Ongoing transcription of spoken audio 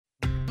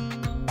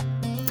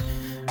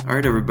All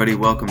right, everybody,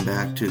 welcome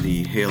back to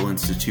the Hale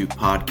Institute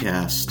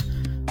podcast.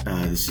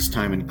 This is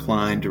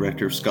Timon,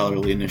 Director of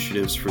Scholarly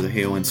Initiatives for the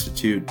Hale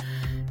Institute.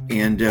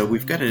 And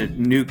we've got a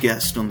new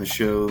guest on the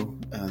show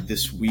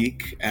this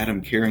week,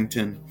 Adam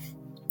Carrington,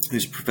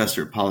 who's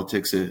professor of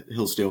politics at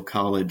Hillsdale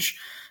College.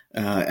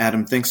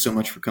 Adam, thanks so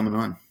much for coming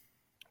on.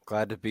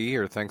 Glad to be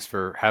here. Thanks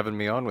for having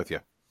me on with you.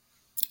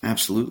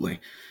 Absolutely.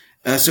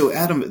 So,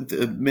 Adam,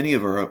 many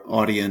of our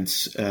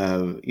audience,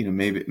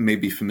 may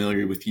be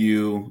familiar with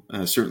you,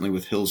 certainly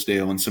with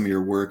Hillsdale and some of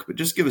your work, but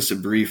just give us a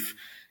brief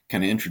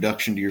kind of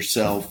introduction to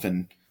yourself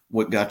and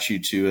what got you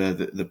to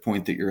the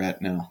point that you're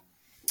at now.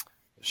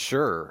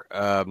 Sure.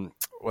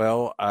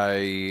 Well,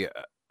 I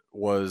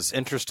was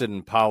interested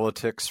in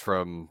politics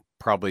from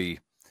probably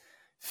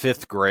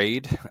fifth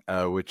grade,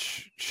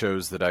 which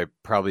shows that I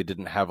probably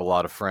didn't have a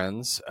lot of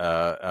friends,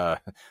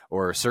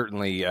 or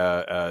certainly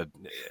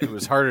it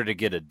was harder to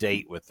get a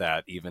date with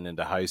that even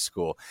into high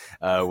school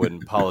when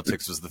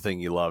politics was the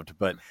thing you loved.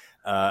 But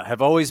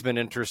have always been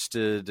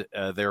interested,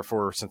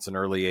 therefore, since an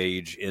early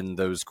age in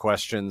those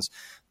questions.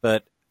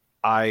 But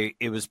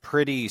it was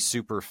pretty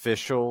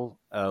superficial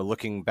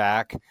looking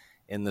back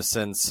in the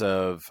sense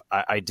of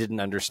I didn't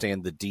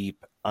understand the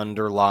deep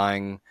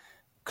underlying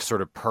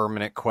sort of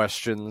permanent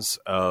questions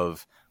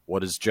of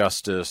what is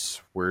justice,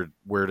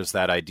 where does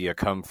that idea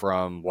come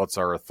from, what's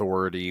our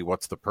authority,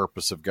 what's the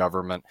purpose of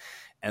government.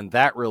 And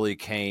that really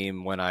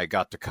came when I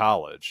got to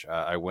college.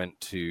 I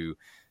went to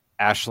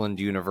Ashland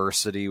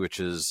University, which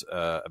is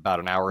about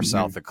an hour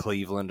south of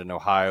Cleveland in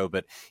Ohio,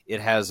 but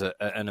it has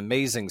an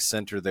amazing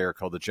center there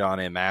called the John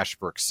M.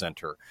 Ashbrook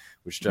Center,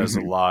 which does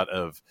a lot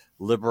of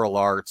liberal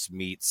arts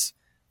meets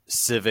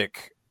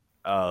civic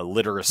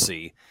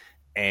literacy,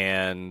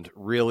 and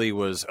really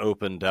was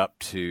opened up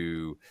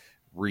to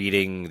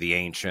reading the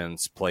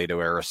ancients, Plato,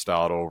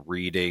 Aristotle,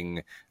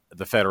 reading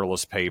the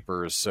Federalist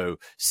Papers. So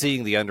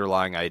seeing the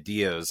underlying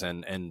ideas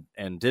and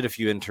did a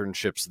few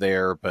internships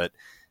there, but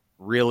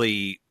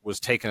really was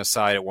taken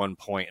aside at one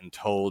point and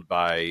told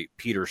by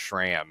Peter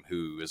Schramm,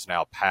 who is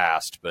now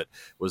passed, but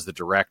was the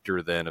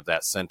director then of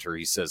that center.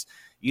 He says,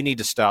 you need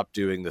to stop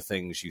doing the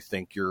things you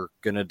think you're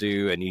going to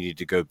do, and you need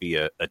to go be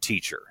a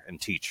teacher and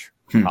teach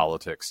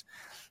politics.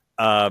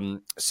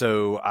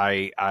 So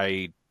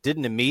I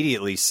didn't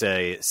immediately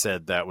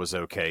said that was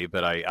okay,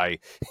 but I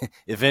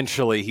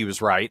eventually he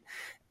was right.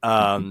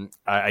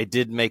 I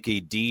did make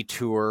a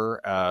detour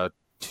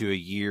to a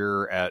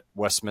year at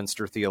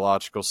Westminster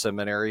Theological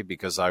Seminary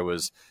because I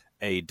was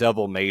a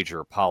double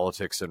major,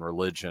 politics and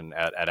religion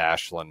at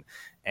Ashland,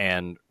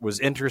 and was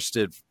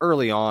interested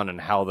early on in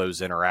how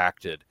those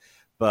interacted,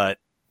 but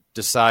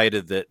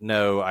decided that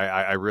no,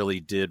 I really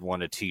did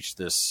want to teach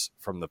this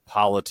from the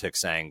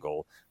politics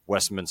angle.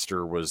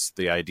 Westminster was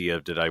the idea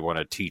of, did I want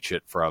to teach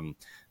it from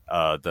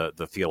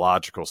the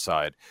theological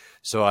side?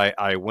 So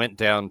I went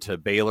down to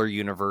Baylor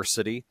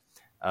University,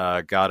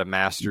 got a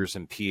master's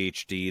and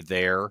PhD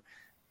there,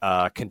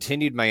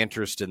 continued my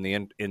interest in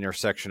the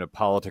intersection of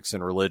politics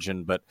and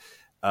religion, but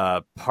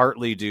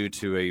partly due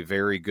to a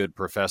very good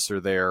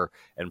professor there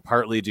and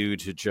partly due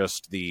to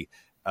just the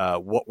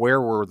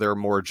where were there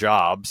more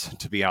jobs,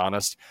 to be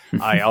honest.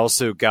 I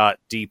also got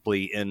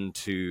deeply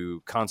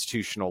into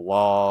constitutional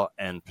law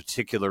and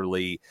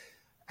particularly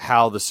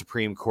how the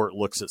Supreme Court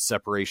looks at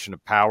separation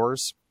of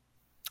powers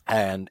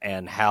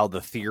and how the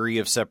theory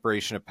of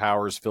separation of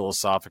powers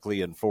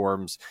philosophically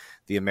informs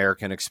the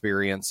American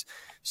experience.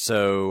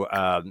 So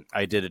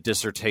I did a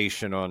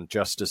dissertation on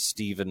Justice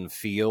Stephen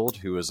Field,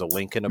 who was a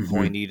Lincoln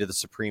appointee to the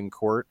Supreme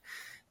Court.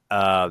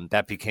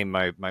 That became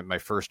my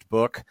first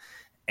book.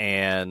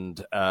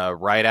 And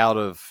right out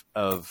of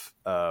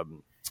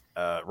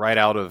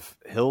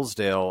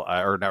Hillsdale,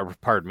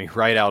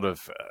 right out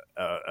of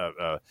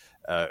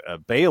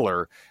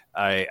Baylor,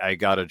 I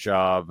got a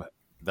job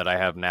that I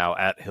have now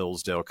at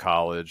Hillsdale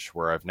College,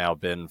 where I've now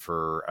been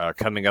for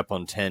coming up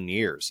on 10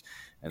 years.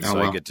 And so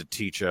I get to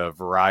teach a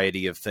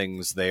variety of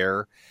things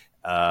there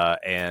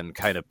and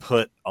kind of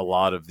put a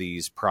lot of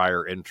these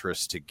prior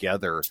interests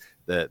together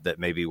that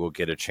maybe we'll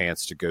get a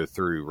chance to go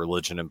through: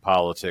 religion and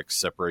politics,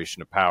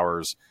 separation of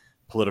powers,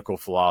 political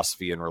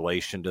philosophy in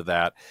relation to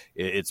that.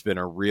 It's been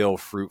a real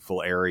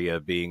fruitful area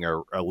being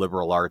a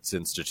liberal arts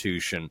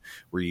institution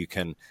where you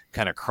can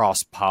kind of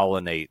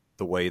cross-pollinate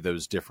the way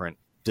those different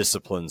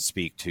disciplines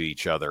speak to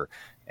each other,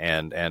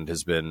 and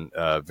has been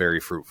very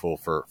fruitful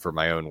for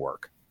my own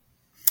work.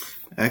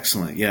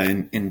 Excellent. Yeah,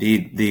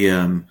 indeed.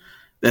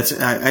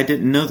 I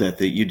didn't know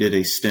that you did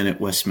a stint at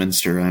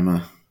Westminster. I'm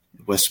a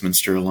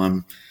Westminster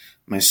alum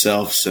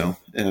myself, so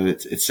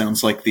it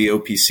sounds like the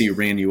OPC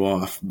ran you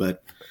off,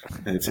 but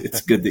it's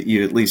good that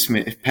you at least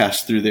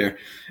passed through there.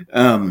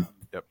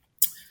 Yep.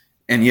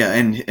 And yeah,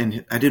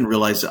 and I didn't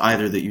realize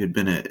either that you had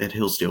been at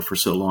Hillsdale for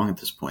so long at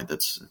this point.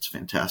 That's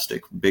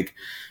fantastic.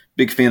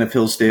 Big fan of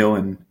Hillsdale,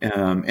 and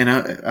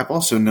I've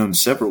also known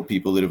several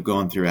people that have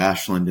gone through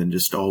Ashland and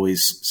just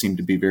always seem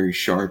to be very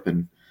sharp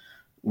and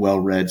well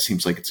read.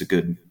 Seems like it's a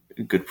good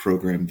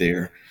program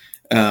there.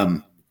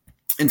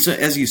 And so,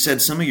 as you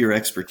said, some of your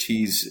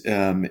expertise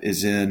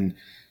is in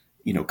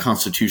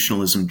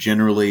constitutionalism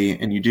generally,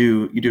 and you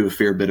do a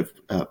fair bit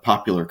of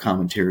popular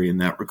commentary in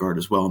that regard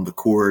as well in the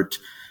court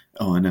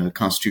on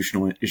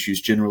constitutional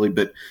issues generally.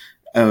 But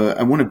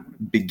I want to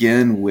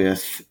begin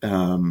with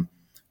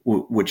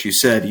what you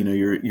said.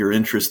 Your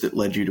interest that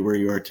led you to where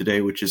you are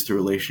today, which is the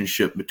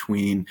relationship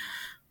between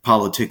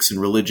politics and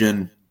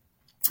religion.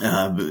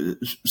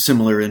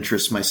 Similar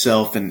interests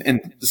myself,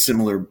 and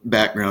similar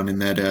background in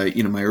that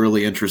my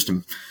early interest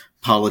in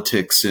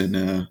politics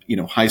in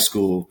high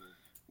school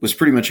was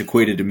pretty much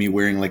equated to me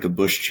wearing like a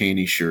Bush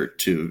Cheney shirt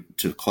to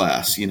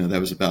class. That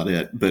was about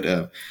it.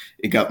 But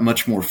it got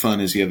much more fun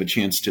as you have a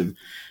chance to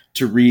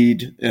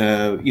read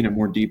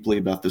more deeply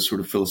about the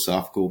sort of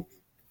philosophical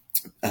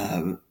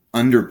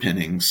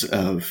underpinnings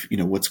of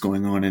what's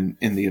going on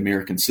in the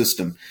American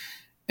system.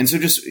 And so,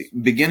 just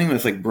beginning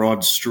with like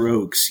broad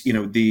strokes,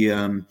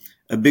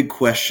 a big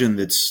question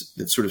that's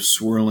sort of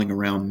swirling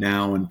around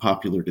now in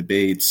popular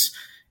debates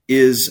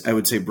is, I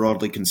would say,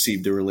 broadly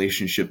conceived, the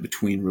relationship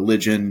between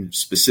religion,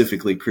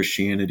 specifically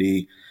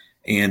Christianity,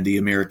 and the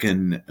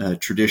American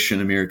tradition,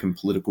 American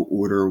political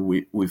order.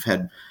 We've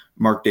had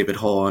Mark David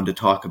Hall on to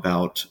talk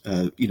about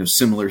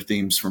similar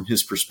themes from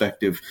his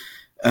perspective,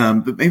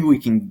 but maybe we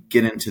can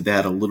get into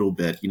that a little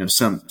bit.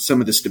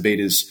 Some of this debate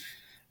is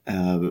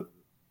kind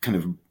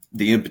of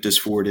the impetus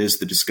for it is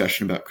the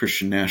discussion about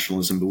Christian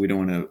nationalism, but we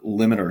don't want to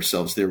limit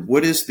ourselves there.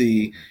 What is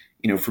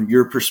from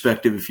your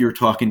perspective, if you're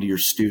talking to your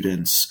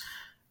students,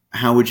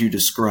 how would you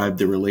describe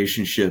the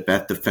relationship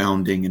at the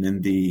founding and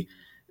in the,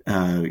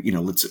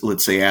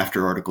 let's say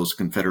after Articles of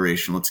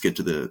Confederation? Let's get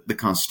to the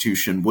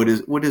Constitution. What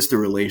is the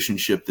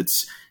relationship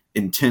that's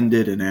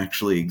intended and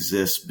actually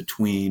exists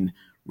between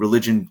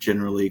religion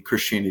generally,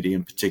 Christianity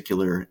in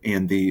particular,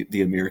 and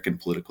the American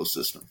political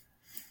system?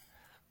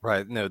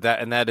 Right. No,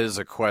 that is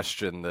a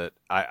question that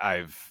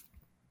I've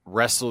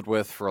wrestled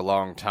with for a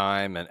long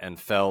time and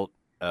felt,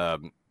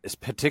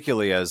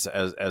 particularly as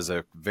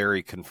a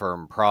very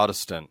confirmed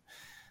Protestant,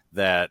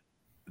 that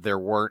there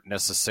weren't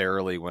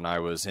necessarily, when I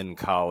was in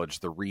college,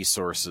 the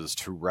resources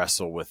to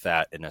wrestle with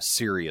that in a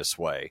serious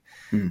way.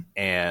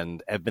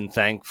 And have been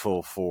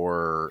thankful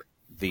for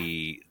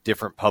the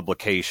different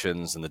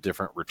publications and the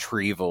different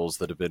retrievals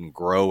that have been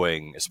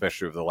growing,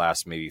 especially over the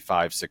last maybe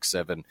 5, 6,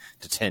 7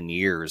 to 10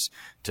 years,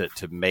 to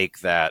make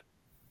that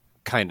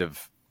kind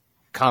of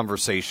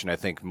conversation, I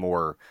think,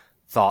 more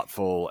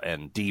thoughtful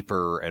and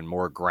deeper and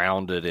more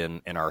grounded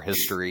in our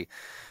history.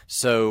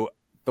 So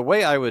the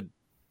way I would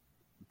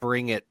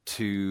bring it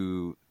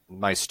to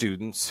my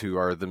students, who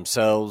are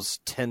themselves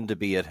tend to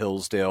be at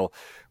Hillsdale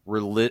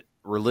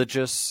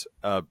religious,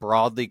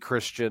 broadly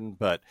Christian,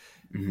 but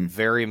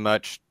very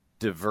much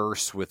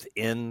diverse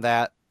within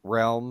that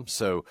realm.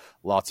 So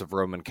lots of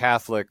Roman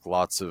Catholic,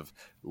 lots of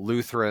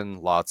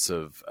Lutheran, lots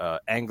of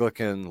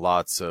Anglican,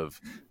 lots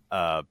of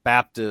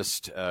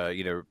Baptist,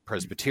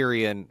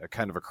 Presbyterian,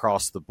 kind of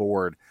across the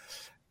board,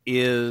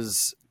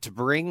 is to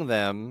bring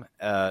them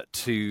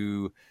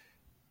to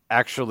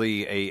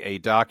actually a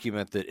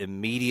document that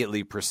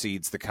immediately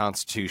precedes the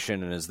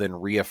Constitution and is then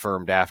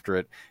reaffirmed after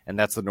it, and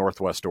that's the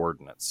Northwest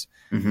Ordinance.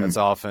 That's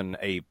often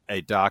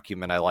a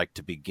document I like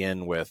to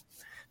begin with,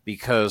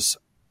 because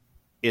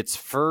its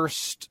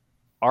first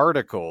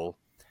article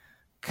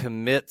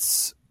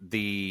commits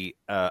the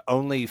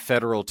only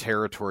federal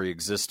territory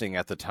existing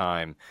at the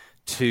time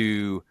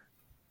to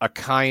a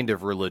kind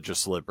of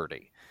religious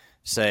liberty,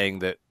 saying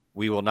that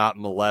we will not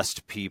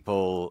molest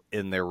people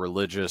in their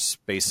religious,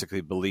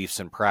 basically, beliefs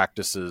and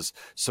practices,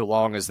 so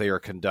long as they are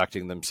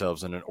conducting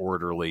themselves in an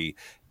orderly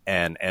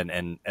and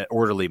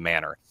orderly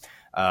manner.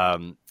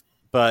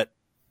 But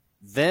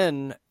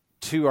then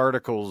 2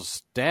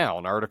 articles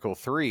down, Article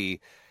 3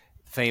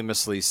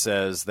 famously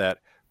says that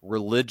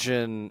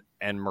religion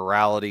and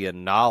morality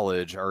and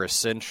knowledge are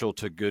essential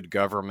to good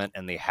government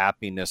and the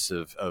happiness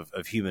of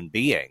human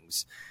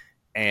beings,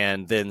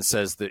 and then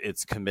says that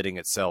it's committing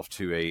itself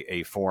to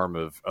a form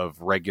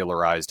of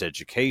regularized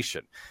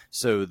education.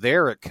 So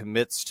there it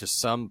commits to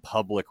some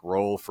public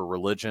role for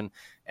religion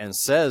and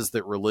says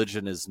that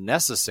religion is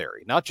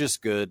necessary, not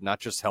just good, not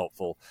just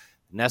helpful,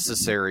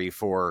 necessary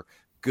for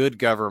good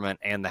government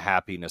and the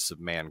happiness of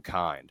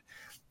mankind.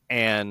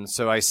 And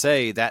so I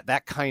say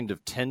that kind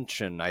of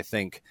tension, I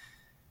think,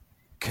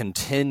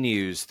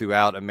 continues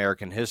throughout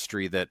American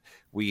history, that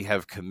we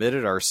have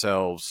committed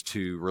ourselves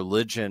to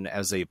religion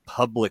as a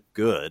public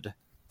good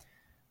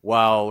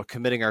while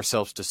committing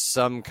ourselves to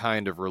some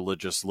kind of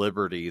religious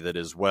liberty that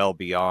is well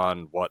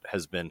beyond what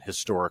has been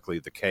historically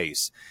the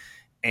case.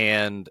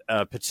 And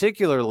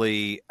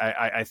particularly,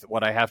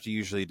 what I have to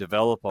usually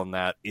develop on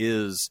that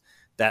is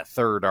that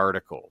third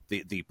article,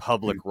 the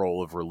public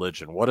role of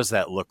religion. What does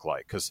that look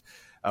like? Because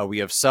we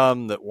have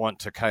some that want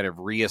to kind of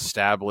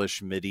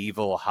reestablish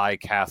medieval high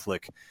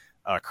Catholic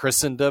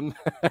Christendom,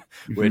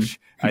 which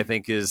I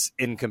think is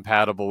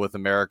incompatible with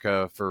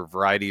America for a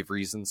variety of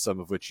reasons, some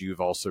of which you've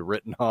also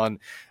written on.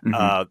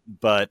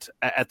 But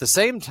at the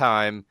same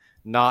time,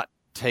 not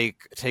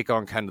take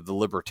on kind of the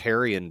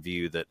libertarian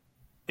view that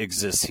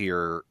exists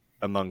here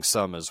among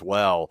some as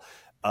well,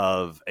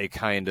 of a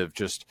kind of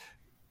just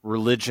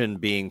religion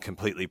being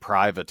completely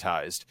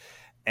privatized.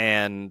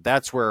 And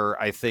that's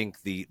where I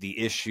think the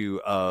issue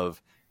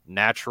of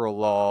natural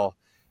law,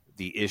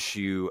 the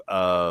issue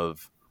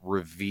of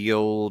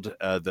revealed,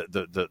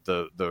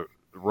 the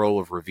role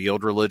of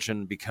revealed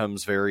religion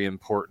becomes very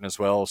important as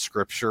well.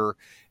 Scripture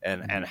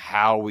and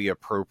how we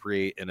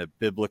appropriate in a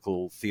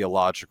biblical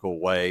theological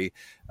way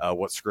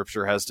what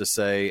Scripture has to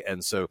say.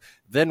 And so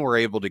then we're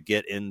able to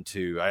get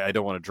into, I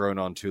don't want to drone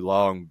on too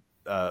long,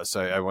 so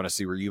I want to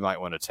see where you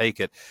might want to take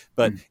it,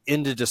 but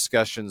into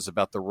discussions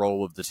about the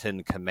role of the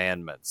Ten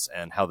Commandments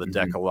and how the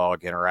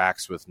Decalogue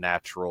interacts with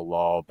natural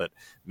law, but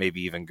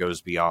maybe even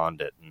goes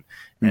beyond it,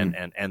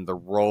 and the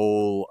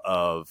role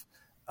of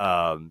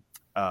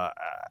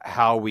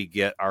how we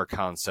get our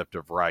concept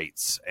of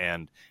rights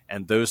and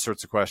those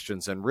sorts of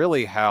questions, and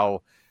really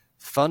how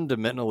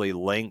fundamentally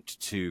linked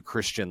to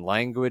Christian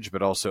language,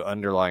 but also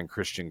underlying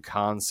Christian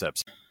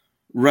concepts.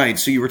 Right.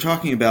 So you were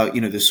talking about,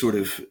 this sort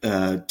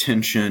of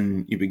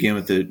tension. You began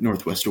with the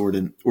Northwest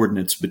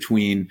Ordinance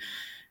between,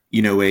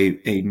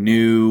 a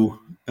new,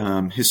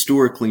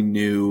 historically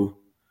new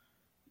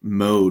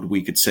mode,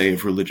 we could say,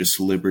 of religious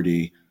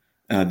liberty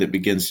that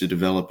begins to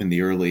develop in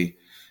the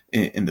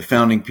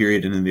founding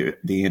period and in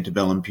the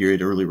antebellum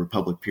period, early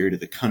republic period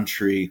of the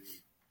country.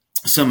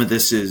 Some of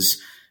this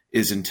is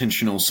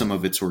intentional, some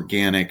of it's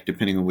organic,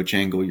 depending on which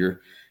angle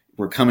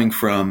we're coming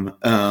from.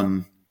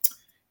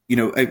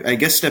 I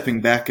guess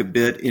stepping back a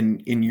bit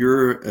in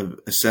your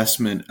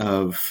assessment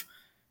of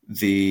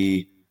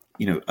the,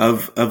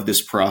 of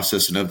this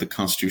process and of the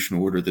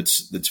constitutional order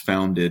that's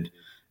founded,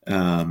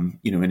 in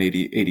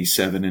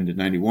 87 into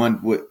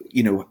 91,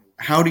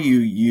 how do you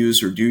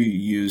use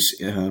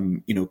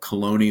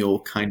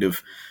colonial kind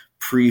of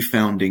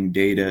pre-founding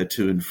data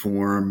to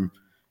inform,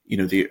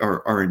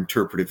 our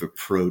interpretive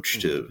approach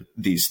to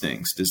these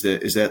things?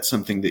 Is that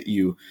something that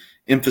you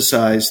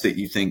emphasize, that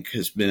you think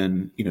has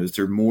been, is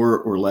there more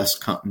or less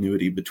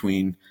continuity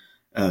between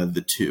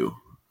the two?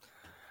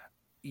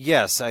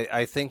 Yes,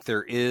 I think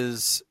there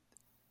is.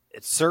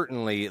 It's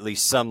certainly at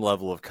least some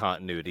level of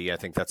continuity. I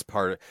think that's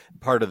part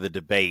of the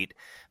debate.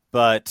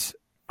 But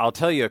I'll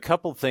tell you a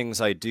couple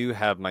things I do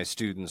have my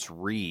students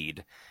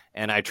read,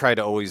 and I try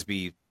to always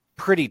be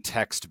pretty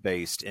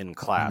text-based in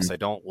class. I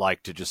don't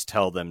like to just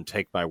tell them,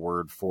 take my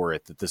word for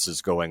it, that this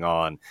is going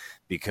on,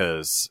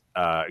 because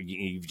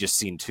you've just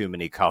seen too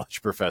many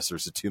college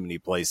professors at too many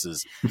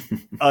places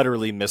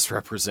utterly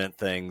misrepresent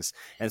things.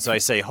 And so I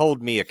say,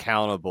 hold me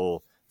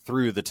accountable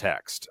through the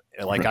text.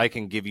 Like, I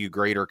can give you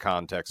greater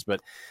context. But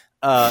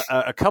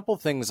a couple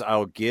things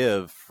I'll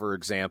give, for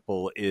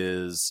example,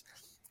 is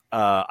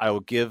I will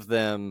give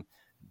them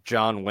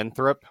John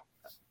Winthrop,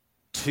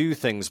 two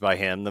things by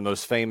him, the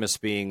most famous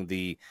being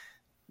the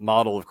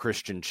model of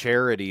Christian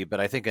charity, but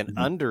I think an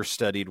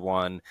understudied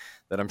one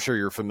that I'm sure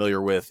you're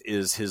familiar with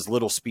is his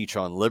little speech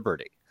on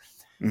liberty,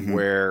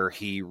 where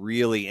he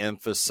really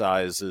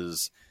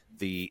emphasizes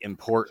the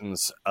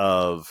importance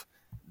of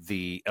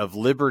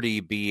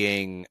liberty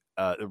being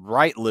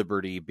right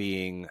liberty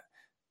being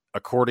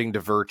according to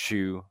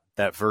virtue,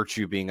 that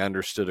virtue being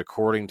understood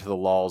according to the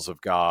laws of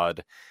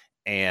God,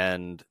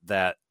 and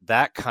that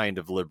kind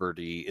of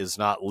liberty is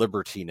not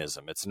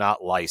libertinism, it's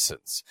not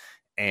license.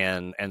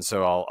 And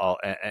so I'll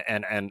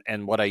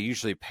what I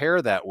usually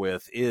pair that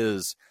with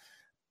is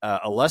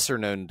a lesser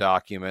known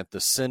document, the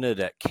Synod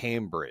at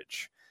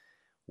Cambridge,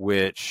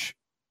 which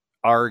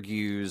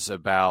argues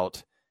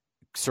about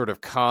sort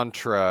of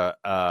contra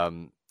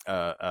some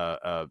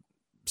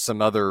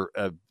other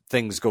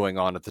things going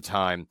on at the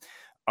time,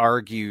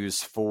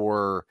 argues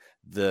for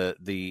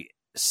the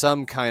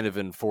some kind of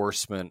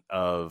enforcement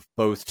of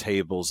both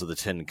tables of the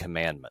Ten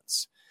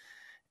Commandments,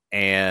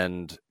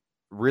 and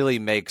really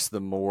makes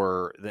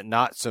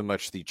not so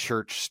much the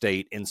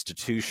church-state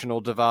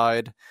institutional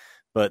divide,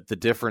 but the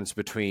difference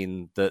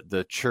between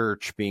the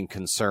church being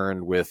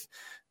concerned with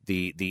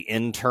the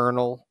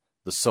internal,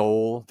 the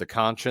soul, the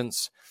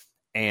conscience,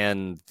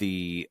 and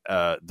the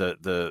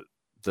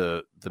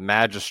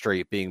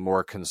magistrate being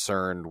more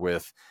concerned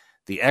with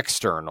the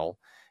external,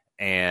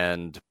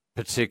 and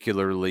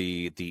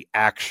particularly the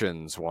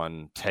actions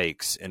one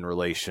takes in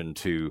relation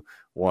to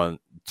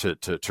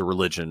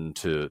religion,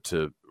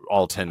 to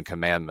all 10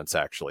 commandments,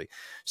 actually.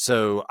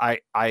 So a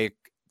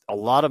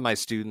lot of my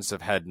students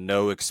have had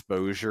no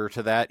exposure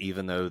to that,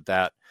 even though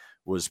that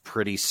was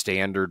pretty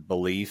standard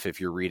belief.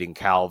 If you're reading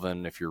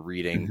Calvin, if you're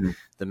reading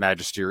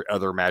the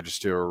other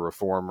magisterial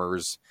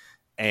reformers.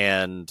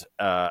 And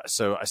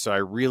so I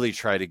really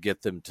try to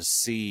get them to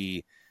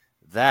see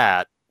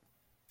that,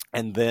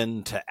 and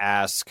then to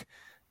ask,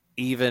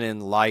 even in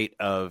light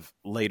of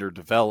later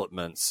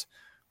developments,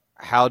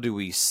 how do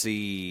we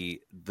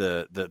see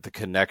the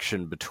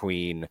connection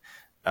between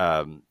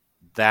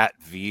that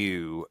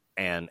view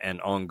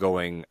and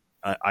ongoing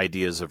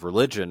ideas of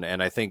religion?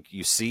 And I think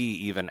you see,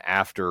 even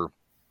after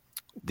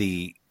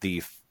the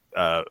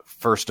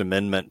First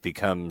Amendment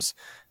becomes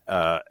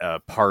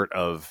part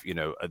of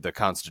the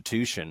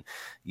Constitution,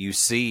 you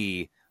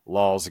see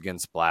laws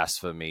against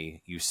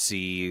blasphemy, you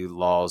see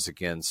laws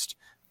against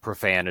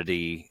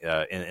profanity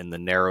in the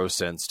narrow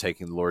sense,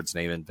 taking the Lord's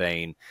name in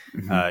vain.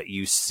 Mm-hmm.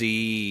 You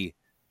see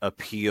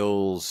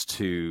appeals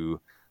to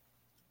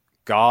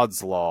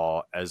God's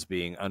law as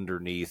being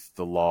underneath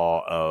the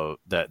law of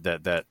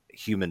that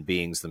human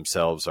beings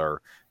themselves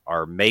are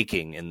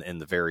making in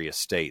the various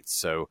states.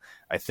 So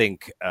I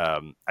think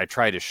I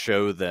try to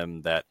show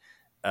them that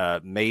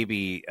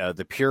maybe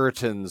the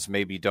Puritans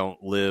maybe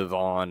don't live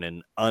on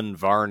an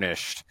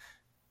unvarnished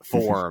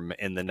form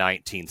in the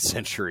 19th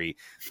century,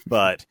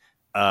 but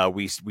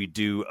we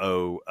do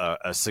owe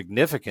a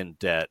significant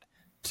debt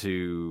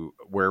to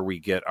where we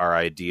get our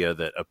idea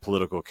that a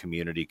political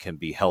community can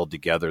be held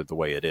together the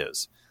way it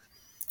is.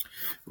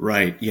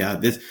 Right. Yeah.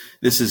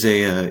 This is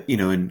a,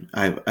 and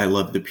I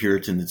love the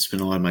Puritans and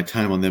spend a lot of my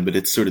time on them, but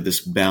it's sort of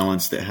this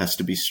balance that has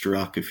to be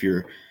struck if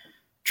you're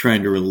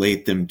trying to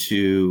relate them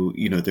to,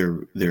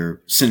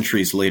 their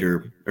centuries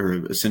later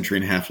or a century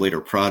and a half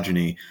later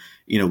progeny.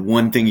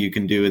 One thing you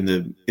can do in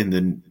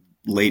the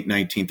late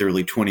 19th,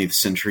 early 20th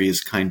century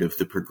is kind of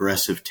the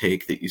progressive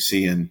take that you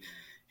see in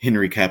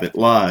Henry Cabot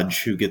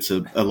Lodge, who gets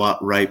a lot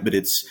right, but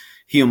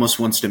he almost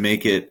wants to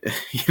make it,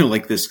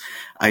 like this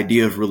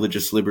idea of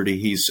religious liberty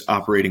he's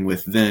operating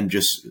with then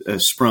just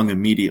sprung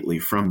immediately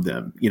from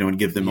them, and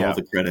give them all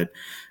the credit.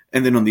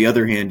 And then on the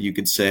other hand, you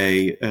could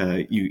say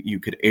you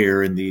could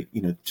err in the,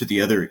 to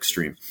the other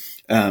extreme.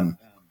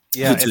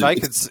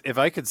 If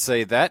I could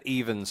say that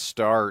even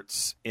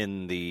starts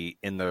in the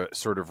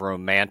sort of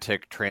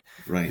romantic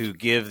right. who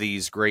give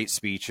these great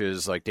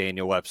speeches like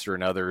Daniel Webster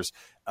and others.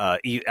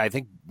 I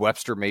think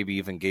Webster maybe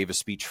even gave a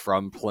speech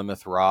from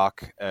Plymouth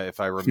Rock, if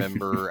I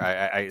remember.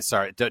 I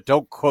sorry,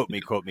 don't quote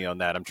me on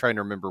that. I'm trying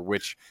to remember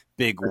which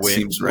big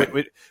wig, right.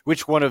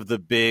 which one of the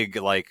big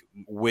like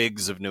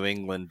wigs of New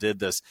England did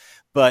this,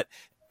 but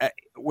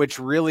which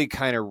really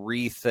kind of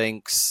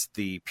rethinks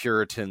the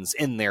Puritans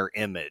in their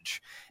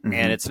image. Mm-hmm.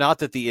 And it's not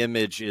that the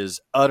image is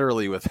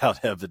utterly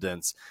without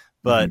evidence,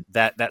 but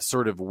mm-hmm. that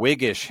sort of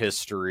Whiggish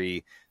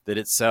history that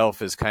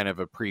itself is kind of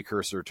a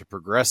precursor to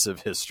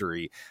progressive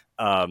history,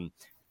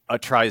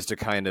 tries to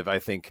kind of, I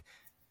think,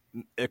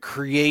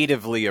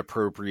 creatively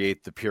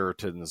appropriate the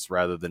Puritans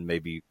rather than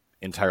maybe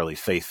entirely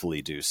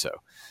faithfully do so.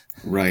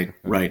 Right.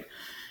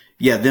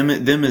 Yeah, them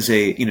as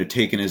a,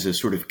 taken as a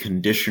sort of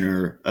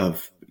conditioner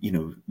of,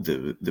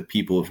 the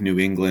people of New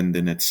England,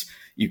 and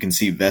you can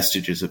see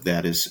vestiges of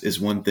that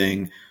is one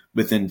thing,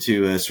 but then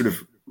to sort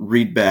of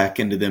read back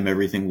into them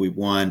everything we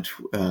want,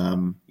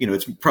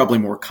 it's probably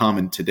more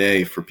common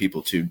today for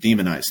people to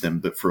demonize them,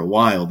 but for a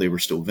while they were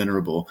still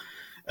venerable.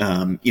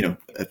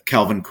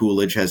 Calvin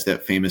Coolidge has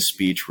that famous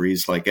speech where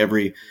he's like,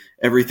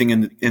 everything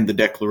in the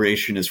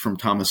Declaration is from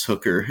Thomas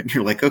Hooker. And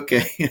you're like,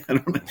 okay,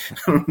 I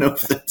don't know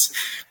if that's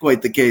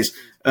quite the case.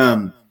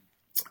 And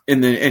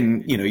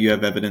you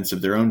have evidence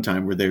of their own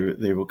time where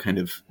they will kind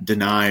of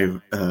deny,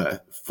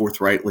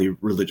 forthrightly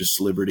religious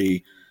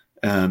liberty,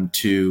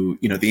 to,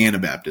 the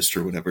Anabaptist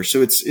or whatever.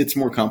 So it's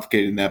more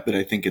complicated than that, but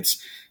I think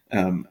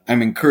I'm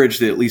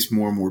encouraged that at least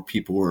more and more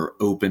people are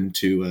open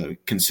to,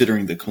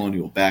 considering the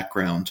colonial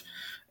background.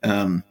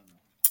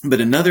 But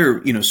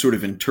another, sort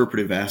of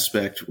interpretive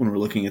aspect when we're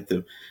looking at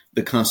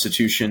the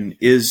Constitution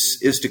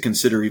is to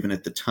consider, even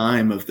at the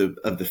time of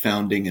the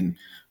founding and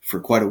for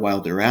quite a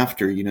while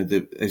thereafter,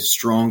 a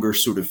stronger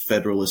sort of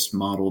federalist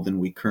model than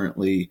we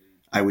currently,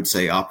 I would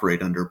say,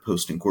 operate under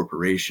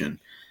post-incorporation.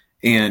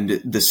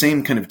 And the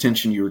same kind of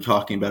tension you were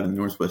talking about in the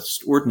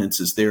Northwest Ordinance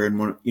is there. And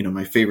one,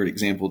 my favorite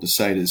example to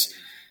cite is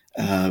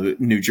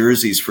New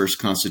Jersey's first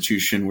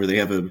constitution, where they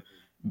have a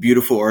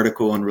beautiful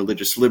article on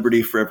religious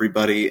liberty for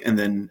everybody. And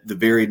then the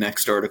very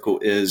next article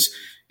is,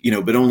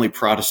 but only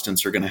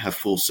Protestants are going to have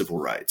full civil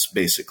rights,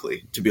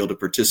 basically, to be able to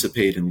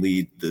participate and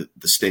lead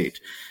the state.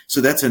 So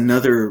that's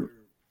another,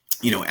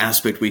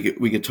 aspect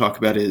we could talk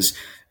about is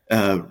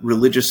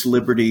religious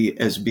liberty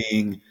as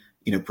being,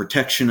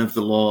 protection of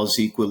the laws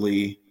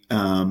equally,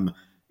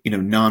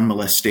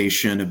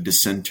 non-molestation of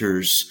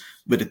dissenters.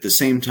 But at the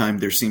same time,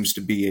 there seems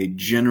to be a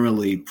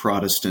generally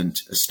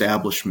Protestant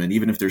establishment,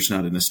 even if there's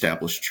not an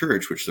established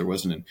church, which there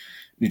wasn't in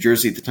New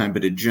Jersey at the time,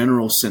 but a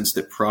general sense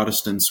that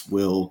Protestants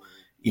will,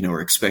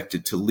 are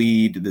expected to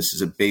lead. This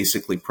is a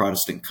basically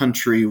Protestant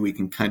country. We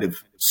can kind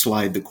of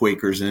slide the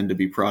Quakers in to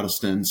be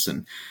Protestants,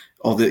 and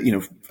all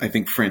the, I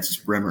think Francis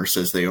Bremer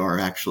says they are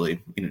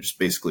actually, just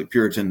basically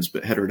Puritans,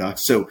 but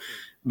heterodox. So,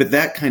 but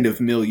that kind of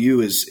milieu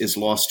is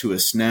lost to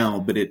us now,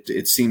 but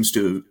it seems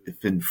to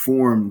have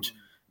informed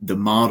the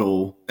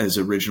model as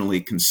originally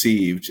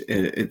conceived,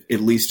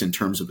 at least in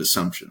terms of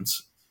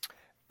assumptions.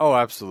 Oh,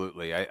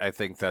 absolutely. I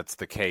think that's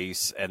the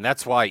case. And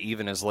that's why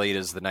even as late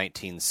as the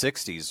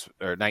 1960s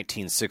or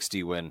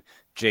 1960, when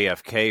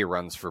JFK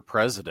runs for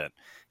president,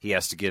 he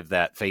has to give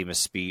that famous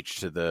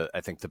speech to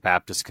I think the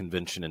Baptist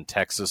convention in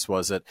Texas,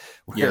 was it?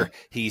 Where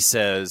he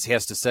says, he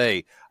has to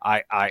say,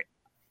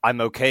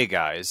 I'm okay,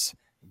 guys.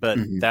 But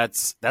mm-hmm.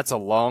 that's a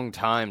long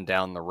time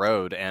down the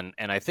road. And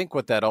I think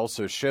what that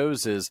also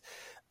shows is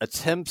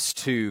attempts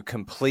to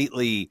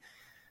completely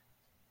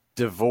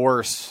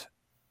divorce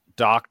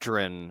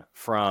doctrine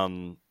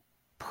from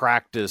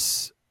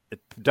practice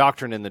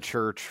doctrine in the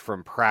church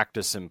from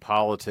practice in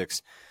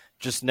politics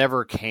just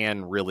never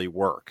can really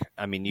work.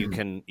 I mean, you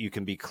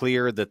can be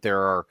clear that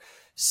there are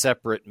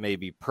separate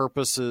maybe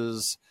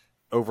purposes,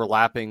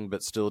 overlapping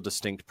but still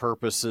distinct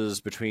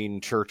purposes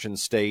between church and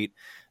state.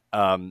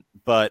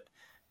 But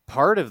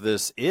part of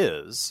this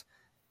is,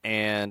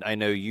 and I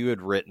know you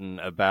had written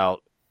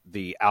about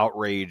the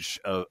outrage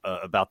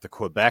about the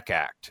Quebec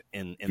Act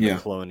in the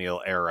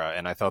colonial era,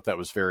 and I thought that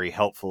was very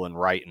helpful and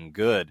right and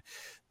good.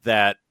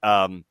 That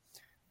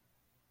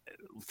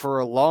for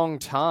a long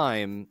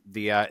time,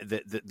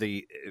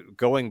 the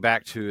going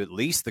back to at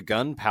least the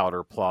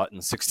gunpowder plot in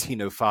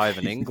 1605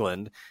 in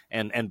England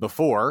and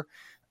before,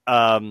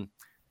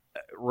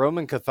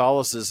 Roman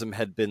Catholicism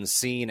had been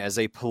seen as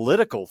a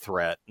political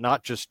threat,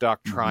 not just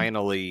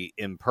doctrinally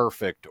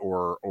imperfect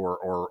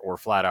or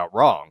flat out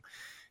wrong.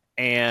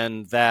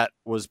 And that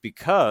was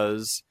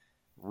because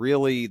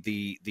really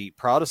the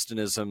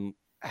Protestantism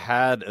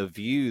had a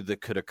view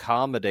that could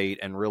accommodate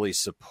and really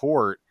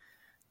support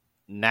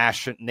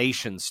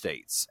nation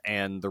states,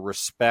 and the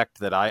respect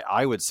that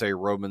I would say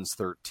Romans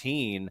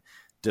 13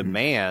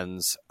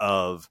 demands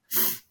of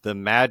the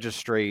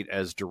magistrate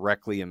as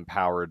directly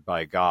empowered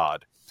by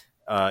God.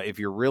 If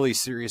you're really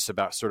serious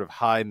about sort of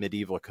high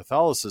medieval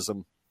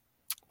Catholicism,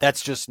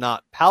 that's just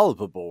not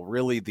palpable.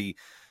 Really, the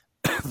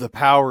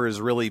power is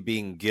really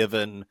being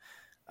given,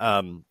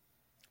 at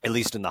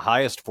least in the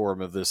highest form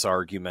of this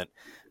argument,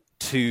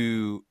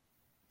 to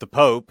the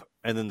Pope,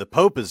 and then the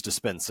Pope is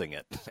dispensing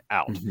it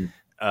out.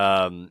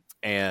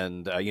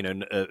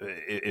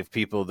 If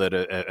people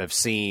that have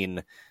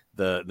seen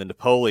the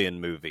Napoleon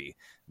movie,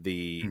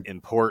 the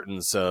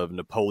importance of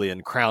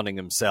Napoleon crowning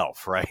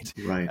himself, right?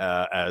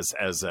 As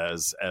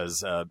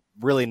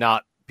really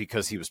not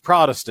because he was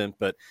Protestant,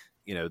 but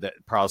that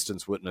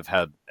Protestants wouldn't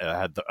have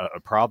had a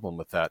problem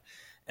with that.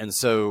 And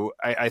so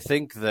I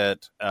think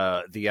that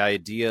the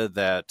idea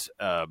that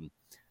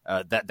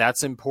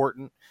that's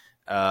important,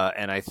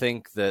 and I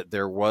think that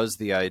there was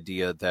the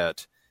idea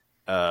that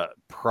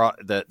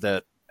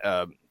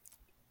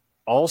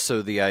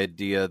also the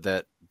idea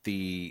that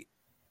the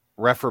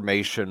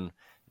Reformation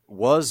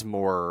was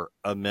more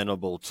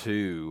amenable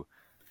to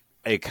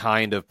a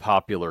kind of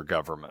popular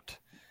government,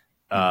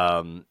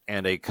 and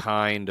a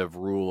kind of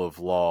rule of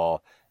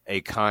law,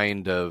 a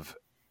kind of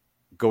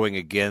going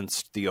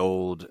against the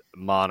old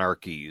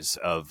monarchies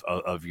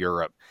of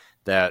Europe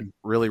that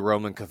really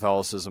Roman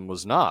Catholicism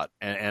was not.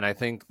 And I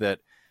think that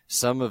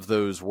some of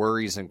those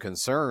worries and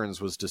concerns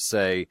was to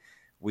say,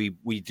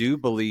 we do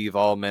believe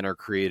all men are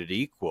created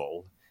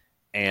equal,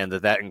 and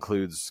that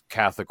includes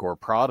Catholic or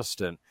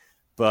Protestant,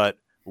 but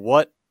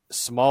what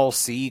small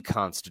c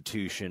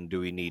constitution do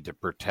we need to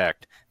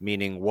protect?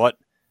 Meaning, what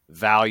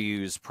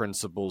values,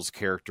 principles,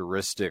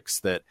 characteristics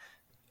that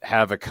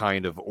have a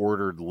kind of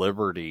ordered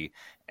liberty?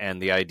 And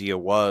the idea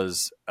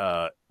was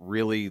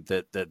really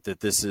that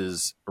this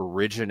is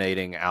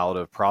originating out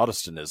of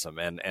Protestantism.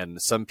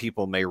 And some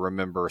people may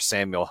remember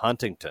Samuel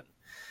Huntington,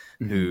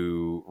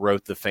 who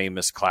wrote the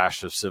famous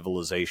Clash of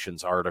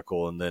Civilizations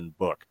article and then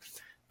book.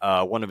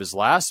 One of his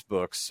last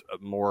books,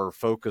 more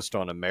focused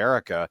on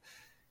America,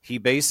 he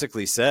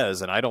basically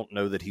says, and I don't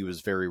know that he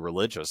was very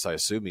religious, I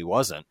assume he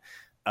wasn't,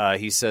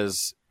 he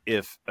says,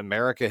 if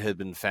America had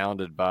been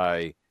founded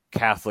by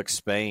Catholic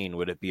Spain,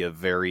 would it be a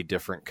very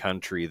different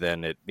country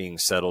than it being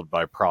settled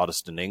by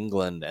Protestant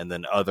England and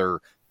then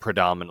other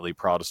predominantly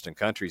Protestant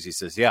countries? He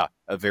says, yeah,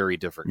 a very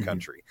different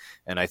country.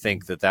 And I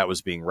think that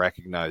was being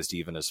recognized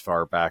even as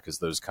far back as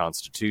those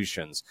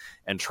constitutions,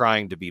 and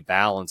trying to be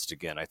balanced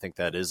again. I think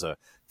that is a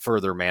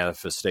further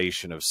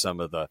manifestation of some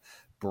of the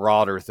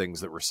broader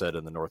things that were said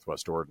in the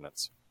Northwest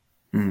Ordinance.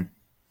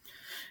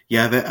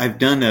 Yeah, I've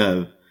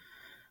done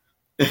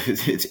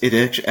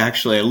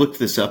actually, I looked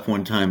this up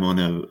one time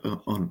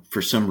on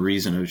for some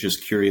reason. I was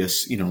just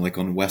curious, like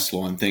on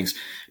Westlaw and things,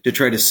 to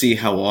try to see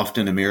how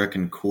often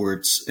American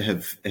courts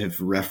have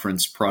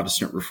referenced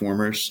Protestant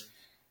reformers.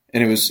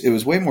 And it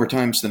was way more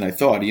times than I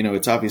thought.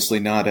 It's obviously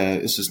not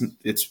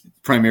it's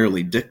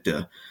primarily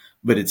dicta,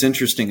 but it's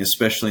interesting,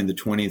 especially in the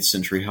 20th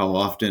century, how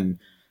often,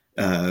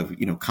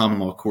 common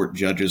law court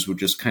judges would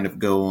just kind of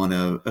go on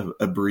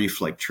a brief,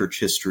 like, church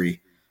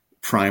history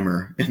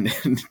primer and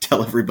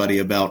tell everybody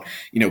about,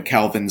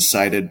 Calvin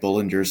cited,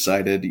 Bullinger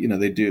cited,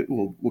 they do,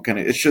 what kind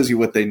of, it shows you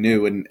what they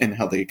knew and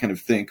how they kind of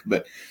think.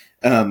 But,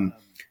 I'm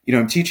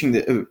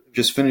teaching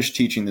just finished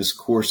teaching this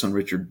course on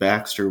Richard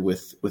Baxter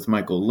with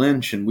Michael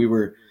Lynch. And we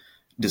were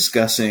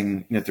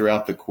discussing,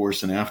 throughout the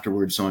course and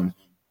afterwards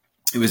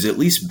it was at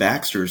least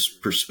Baxter's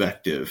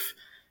perspective,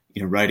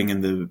 writing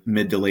in the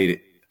mid to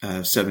late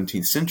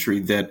 17th century,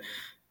 that,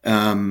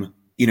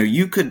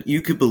 you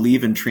could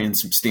believe in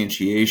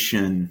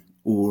transubstantiation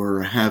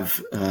or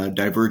have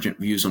divergent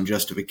views on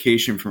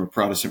justification from a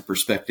Protestant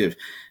perspective.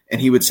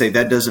 And he would say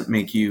that doesn't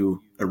make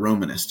you a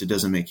Romanist. It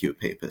doesn't make you a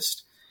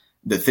papist.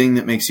 The thing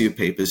that makes you a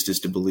papist is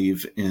to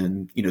believe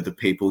in, the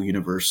papal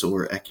universal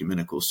or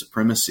ecumenical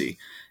supremacy.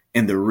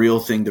 And the real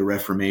thing the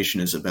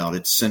Reformation is about,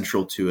 it's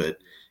central to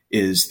it,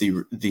 is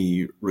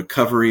the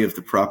recovery of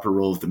the proper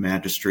role of the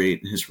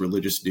magistrate and his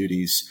religious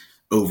duties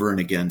over and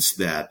against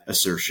that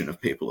assertion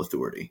of papal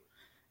authority.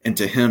 And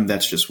to him,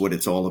 that's just what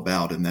it's all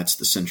about, and that's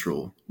the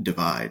central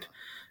divide.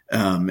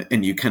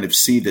 And you kind of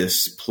see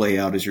this play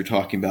out, as you're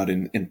talking about,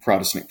 in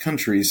Protestant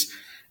countries,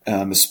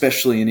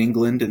 especially in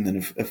England, and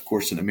then, of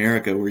course, in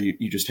America, where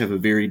you just have a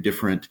very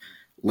different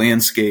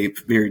landscape,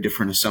 very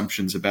different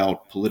assumptions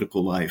about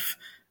political life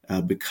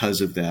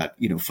because of that,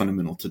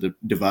 fundamental to the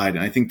divide.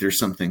 And I think there's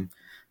something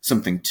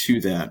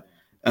to that.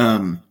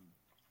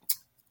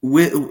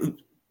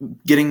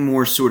 Getting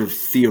more sort of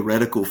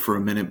theoretical for a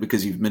minute,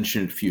 because you've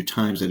mentioned it a few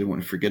times, I didn't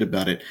want to forget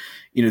about it.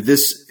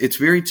 It's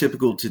very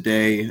typical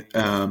today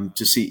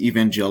to see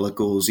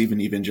evangelicals, even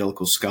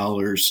evangelical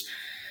scholars,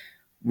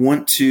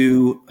 want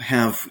to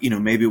have,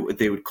 maybe what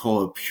they would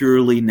call a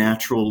purely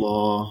natural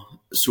law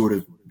sort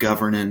of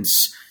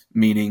governance,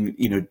 meaning,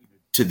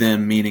 to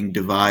them, meaning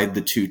divide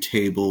the two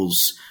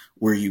tables,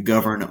 where you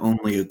govern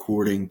only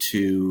according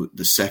to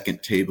the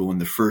second table,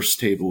 and the first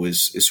table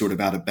is sort of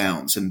out of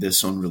bounds, and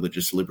this on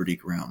religious liberty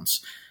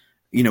grounds.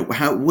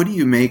 What do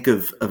you make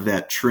of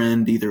that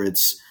trend, either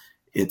its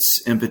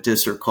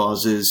impetus or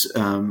causes,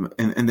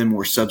 and then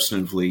more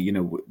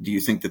substantively, do you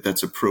think that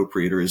that's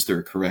appropriate, or is there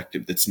a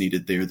corrective that's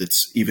needed there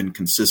that's even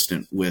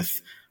consistent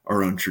with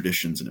our own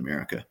traditions in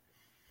America?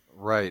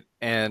 Right.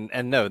 And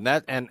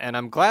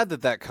I'm glad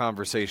that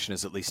conversation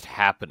is at least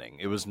happening.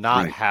 It was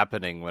not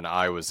happening when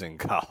I was in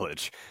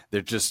college.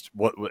 They're just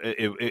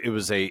it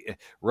was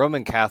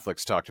Roman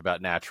Catholics talked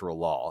about natural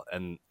law,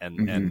 and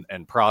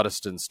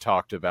Protestants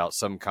talked about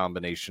some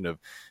combination of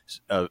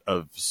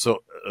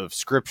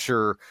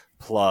scripture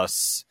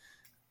plus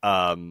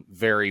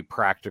very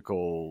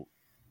practical,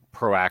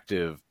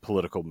 proactive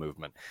political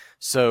movement.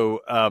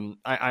 So I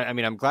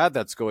mean, I'm glad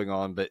that's going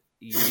on, but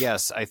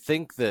yes, I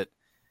think that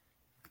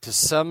to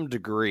some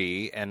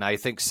degree, and I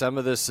think some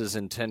of this is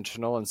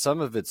intentional and some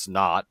of it's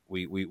not.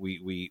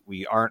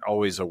 We aren't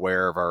always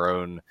aware of our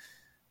own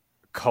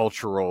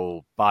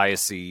cultural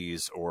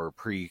biases or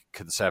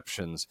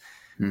preconceptions.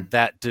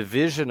 That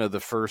division of the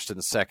first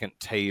and second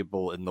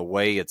table in the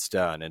way it's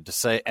done, and to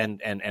say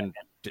and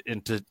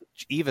to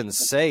even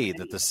say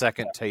that the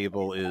second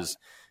table is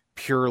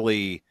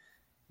purely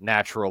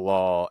natural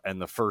law and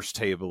the first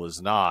table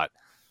is not,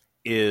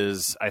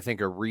 is, I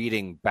think, a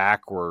reading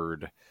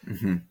backward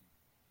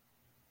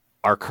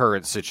our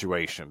current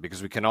situation,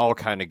 because we can all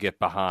kind of get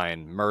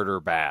behind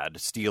murder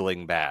bad,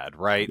 stealing bad,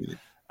 right?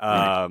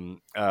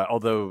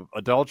 Although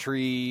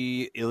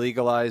adultery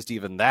illegalized,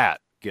 even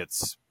that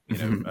gets,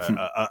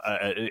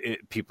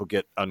 people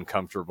get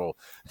uncomfortable.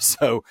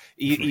 So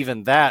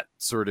even that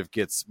sort of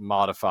gets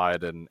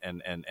modified and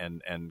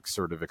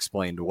sort of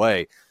explained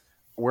away.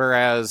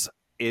 Whereas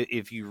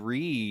if you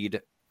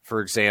read,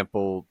 for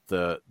example,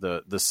 the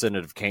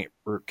Synod of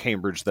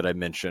Cambridge that I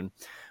mentioned,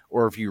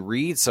 or if you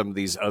read some of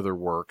these other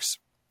works,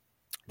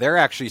 they're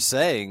actually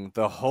saying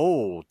the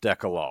whole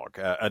Decalogue.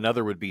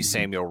 Another would be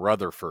Samuel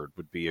Rutherford,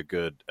 would be a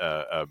good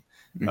a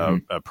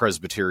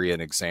Presbyterian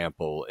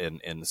example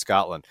in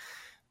Scotland.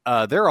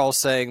 They're all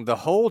saying the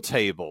whole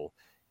table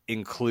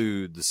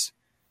includes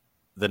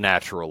the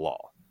natural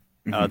law.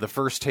 The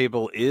first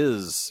table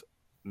is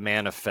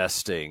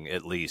manifesting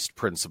at least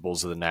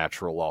principles of the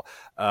natural law.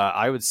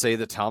 I would say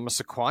that Thomas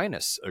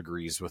Aquinas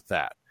agrees with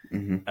that.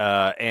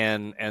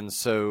 And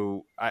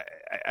so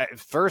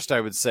first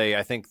I would say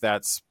I think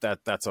that's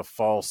a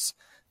false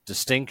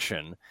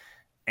distinction,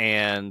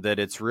 and that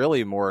it's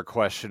really more a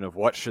question of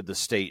what should the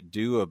state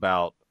do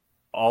about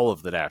all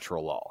of the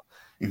natural law,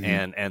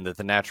 and that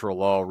the natural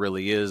law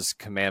really is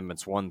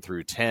commandments 1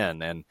 through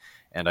 10, and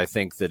I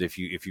think that if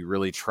you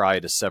really try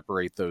to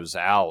separate those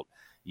out,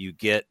 you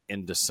get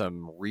into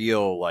some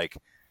real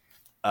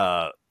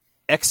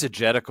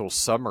exegetical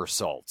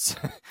somersaults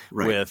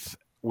with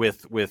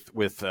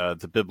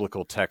the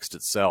biblical text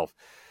itself.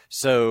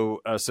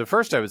 So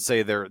first I would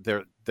say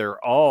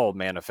they're all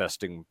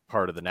manifesting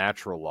part of the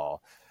natural law,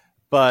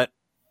 but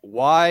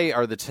why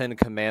are the 10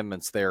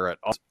 commandments there at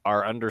all?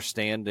 Our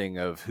understanding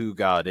of who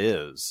God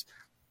is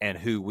and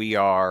who we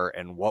are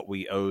and what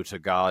we owe to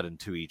God and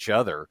to each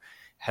other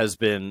has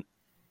been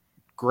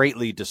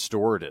greatly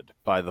distorted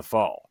by the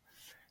fall.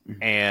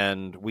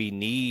 And we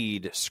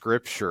need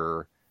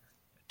Scripture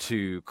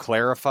to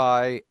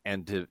clarify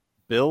and to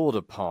build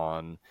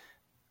upon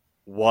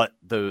what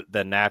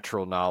the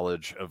natural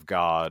knowledge of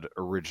God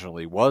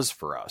originally was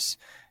for us.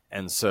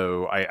 And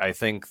so I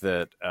think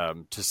that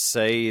to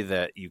say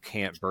that you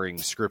can't bring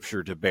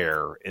Scripture to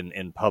bear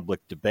in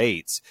public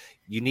debates,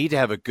 you need to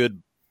have a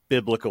good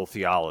biblical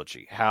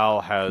theology.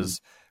 How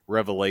has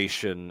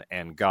revelation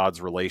and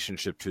God's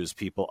relationship to his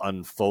people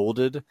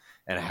unfolded,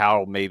 and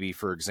how maybe,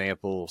 for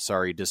example,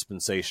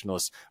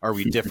 dispensationalists, are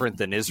we different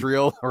than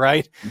Israel,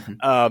 right?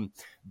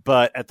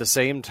 But at the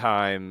same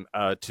time,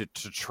 to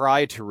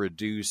try to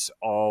reduce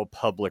all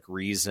public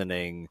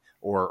reasoning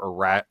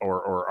or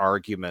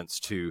arguments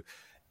to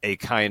a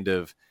kind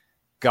of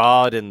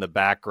God in the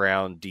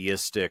background,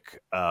 deistic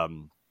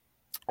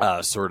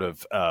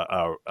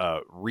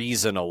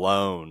reason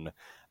alone,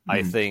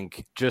 I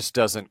think just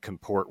doesn't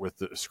comport with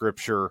the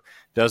scripture,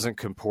 doesn't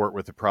comport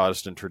with the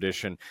Protestant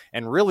tradition,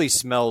 and really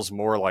smells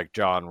more like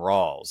John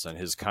Rawls and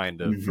his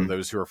kind of, for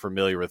those who are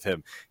familiar with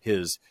him,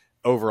 his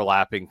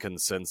overlapping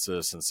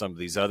consensus and some of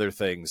these other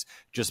things,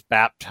 just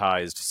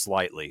baptized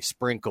slightly,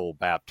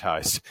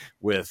 baptized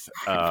with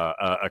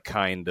a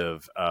kind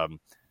of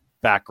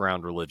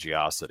background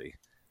religiosity.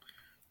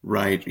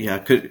 Right. Yeah,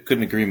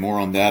 couldn't agree more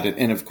on that.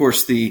 And of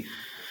course, the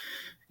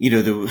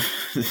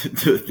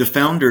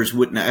founders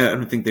wouldn't. I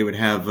don't think they would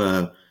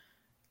have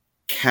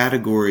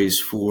categories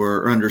for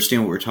or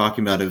understand what we're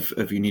talking about.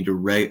 If you need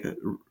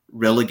to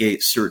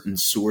relegate certain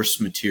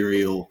source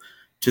material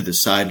to the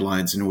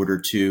sidelines in order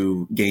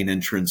to gain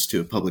entrance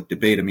to a public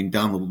debate. I mean,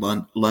 Donald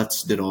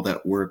Lutz did all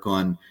that work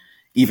on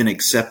even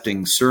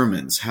accepting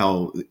sermons.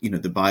 How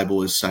the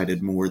Bible is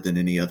cited more than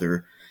any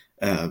other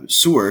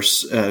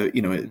source,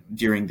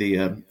 during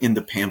in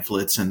the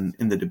pamphlets and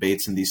in the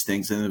debates and these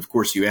things. And of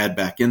course you add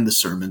back in the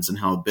sermons and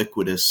how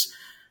ubiquitous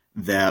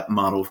that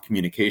model of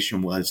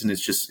communication was. And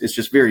it's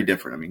just very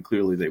different. I mean,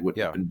 clearly they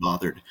wouldn't have been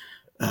bothered,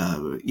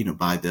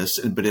 by this,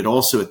 but it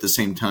also at the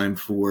same time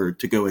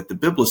to go at the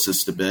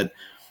biblicist a bit,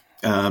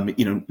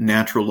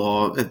 natural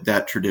law,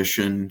 that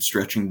tradition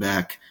stretching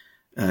back,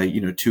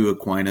 to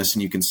Aquinas.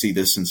 And you can see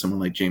this in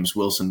someone like James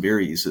Wilson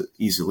very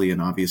easily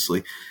and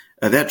obviously.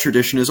 That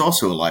tradition is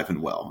also alive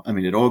and well. I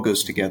mean, it all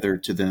goes together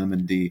to them,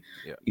 and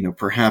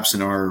perhaps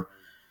in our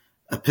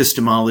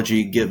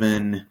epistemology,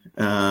 given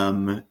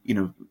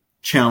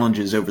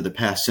challenges over the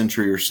past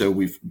century or so,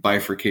 we've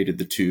bifurcated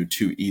the two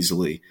too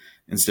easily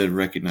instead of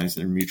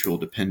recognizing their mutual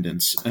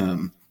dependence.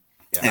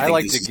 I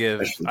like to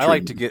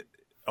give.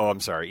 Oh,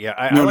 I'm sorry. Yeah,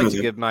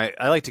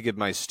 I like to give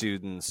my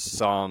students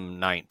Psalm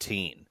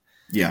 19.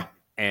 Yeah.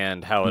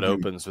 And how it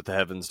opens with the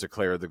heavens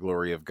declare the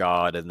glory of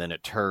God, and then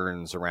it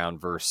turns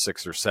around verse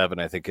 6 or 7,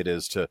 I think it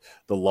is, to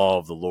the law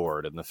of the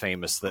Lord and the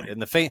famous.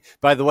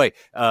 By the way,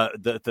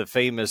 the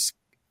famous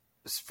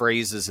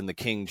phrases in the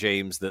King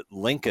James that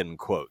Lincoln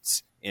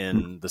quotes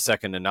in the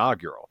second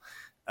inaugural.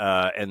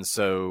 And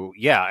so,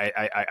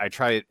 I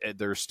try.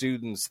 There are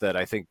students that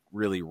I think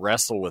really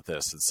wrestle with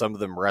this, and some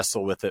of them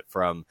wrestle with it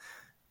from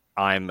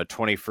I'm a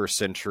 21st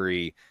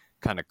century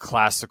kind of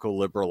classical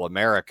liberal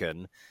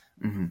American.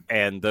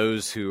 And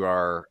those who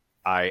are,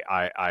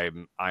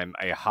 I'm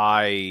a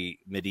high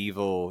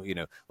medieval,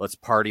 let's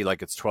party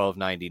like it's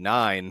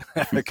 1299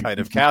 kind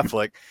of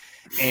Catholic,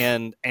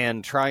 and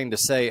trying to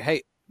say,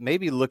 hey,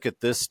 maybe look at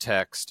this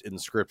text in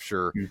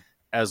Scripture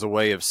as a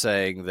way of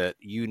saying that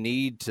you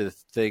need to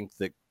think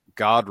that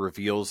God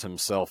reveals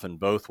Himself in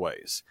both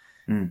ways,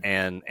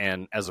 and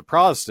as a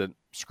Protestant,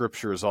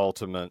 Scripture is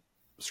ultimate,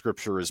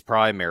 Scripture is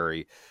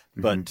primary.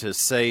 But to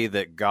say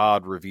that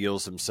God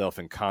reveals Himself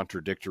in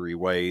contradictory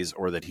ways,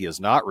 or that He has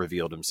not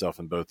revealed Himself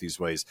in both these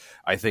ways,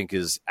 I think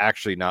is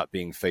actually not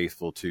being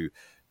faithful to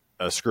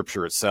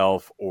Scripture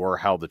itself or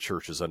how the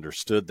church has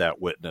understood that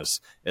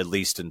witness, at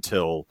least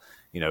until,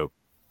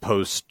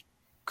 post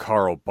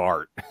Karl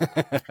Barth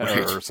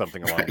or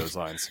something along those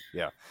lines.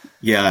 Yeah.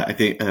 Yeah. I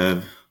think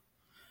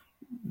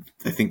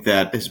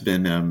that has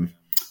been, I'm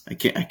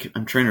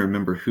trying to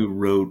remember who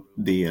wrote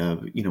the,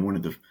 one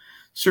of the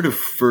sort of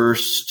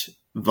first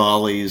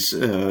volleys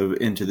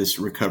into this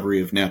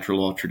recovery of natural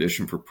law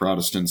tradition for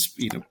Protestants,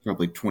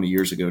 probably 20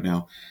 years ago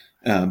now.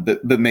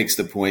 But makes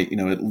the point,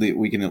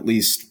 we can at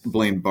least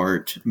blame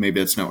Barth. Maybe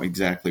that's not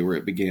exactly where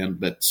it began,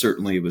 but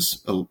certainly it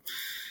was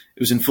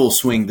in full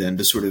swing then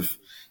to sort of,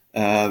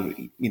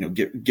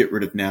 get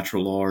rid of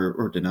natural law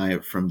or deny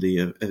it from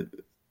the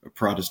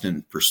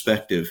Protestant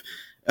perspective.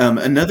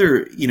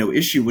 Another,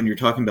 issue when you're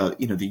talking about,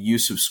 the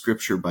use of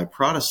Scripture by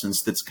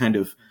Protestants that's kind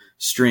of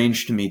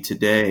strange to me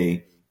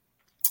today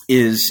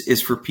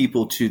is for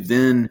people to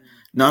then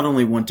not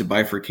only want to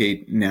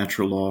bifurcate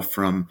natural law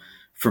from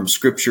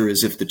Scripture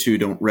as if the two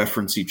don't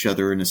reference each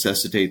other or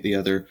necessitate the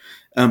other,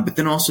 but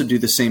then also do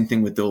the same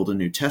thing with the Old and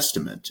New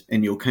Testament.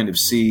 And you'll kind of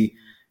see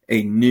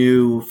a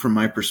new, from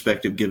my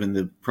perspective, given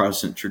the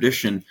Protestant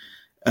tradition,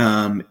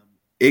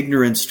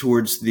 ignorance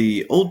towards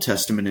the Old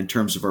Testament in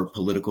terms of our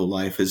political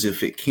life, as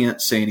if it can't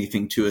say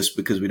anything to us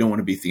because we don't want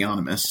to be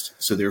theonomists.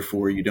 So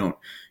therefore you don't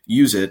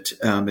use it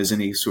as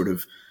any sort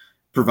of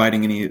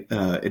providing any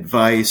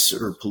advice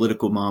or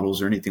political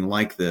models or anything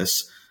like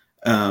this.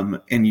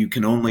 And you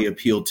can only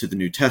appeal to the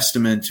New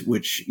Testament,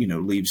 which,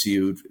 leaves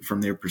you from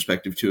their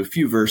perspective to a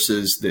few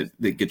verses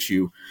that get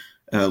you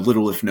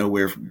little, if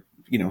nowhere,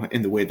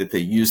 in the way that they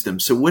use them.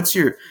 So what's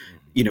your,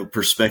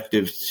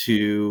 perspective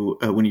to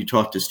when you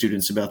talk to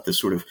students about the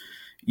sort of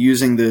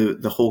using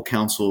the whole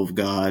counsel of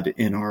God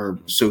in our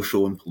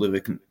social and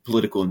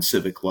political and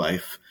civic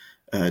life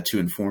to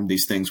inform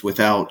these things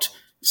without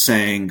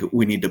saying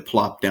we need to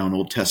plop down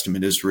Old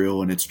Testament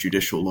Israel and its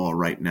judicial law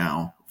right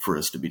now for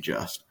us to be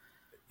just?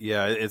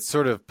 Yeah, it's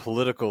sort of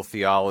political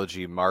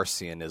theology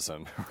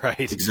Marcionism, right?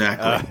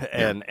 Exactly. I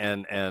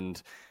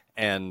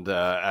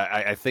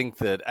think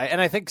that,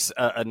 and I think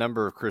a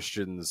number of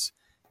Christians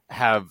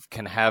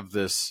can have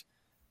this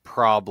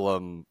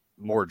problem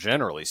more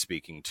generally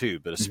speaking too,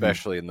 but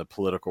especially in the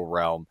political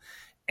realm.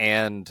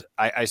 And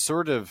I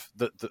sort of,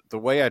 the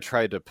way I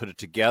tried to put it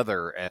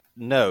together,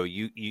 no,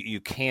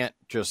 you can't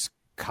just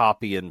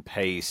copy and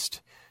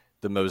paste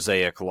the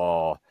Mosaic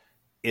Law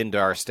into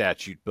our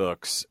statute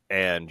books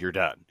and you're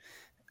done.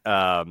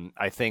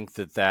 I think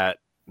that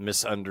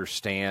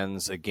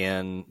misunderstands,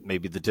 again,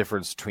 maybe the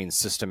difference between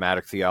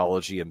systematic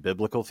theology and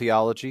biblical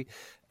theology.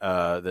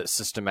 That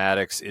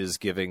systematics is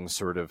giving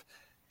sort of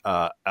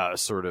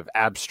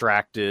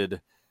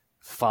abstracted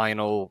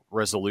final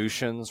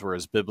resolutions,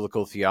 whereas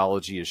biblical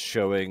theology is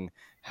showing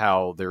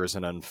how there is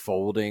an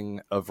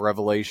unfolding of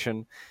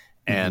revelation.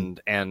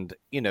 And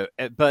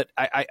but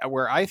I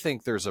where I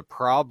think there's a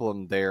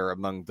problem there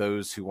among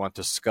those who want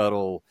to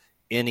scuttle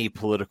any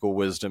political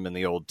wisdom in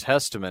the Old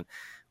Testament.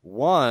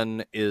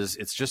 One is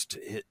it's just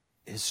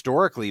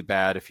historically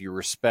bad if you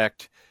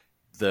respect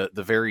the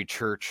very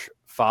church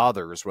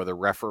fathers, whether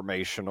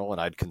reformational, and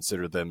I'd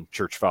consider them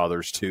church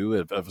fathers too,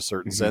 of a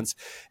certain sense,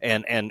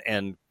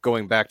 and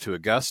going back to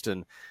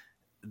Augustine,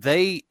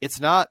 it's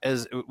not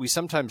as we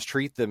sometimes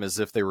treat them as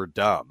if they were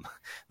dumb,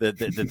 that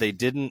they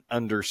didn't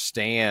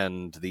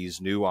understand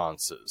these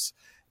nuances.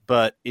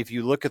 But if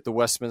you look at the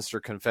Westminster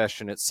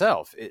Confession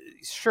itself,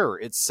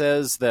 it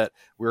says that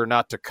we're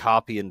not to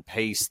copy and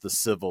paste the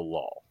civil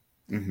law.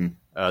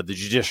 The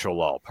judicial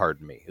law,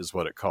 pardon me, is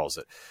what it calls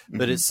it.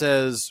 But it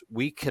says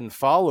we can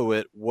follow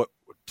it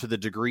to the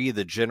degree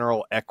the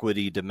general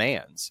equity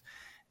demands.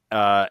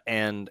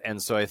 And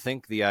so I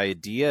think the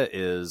idea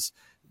is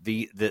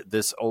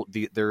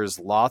there is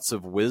lots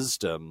of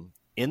wisdom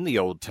in the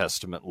Old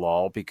Testament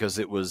law, because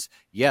it was,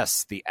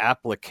 yes, the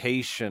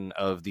application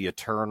of the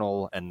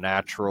eternal and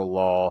natural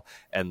law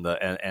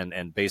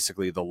and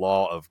basically the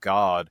law of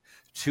God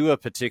to a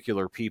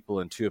particular people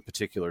and to a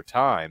particular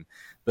time,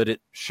 but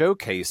it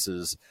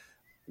showcases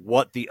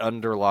what the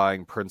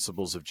underlying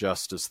principles of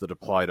justice that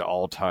apply to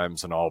all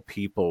times and all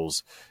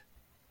peoples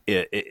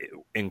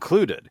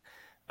included.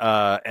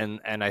 And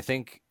I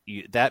think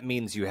that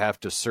means you have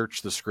to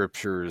search the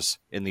scriptures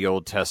in the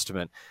Old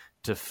Testament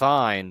to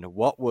find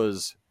what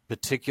was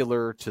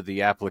particular to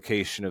the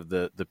application of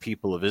the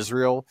people of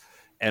Israel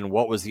and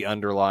what was the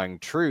underlying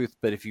truth.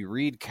 But if you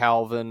read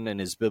Calvin and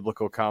his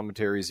biblical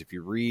commentaries, if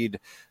you read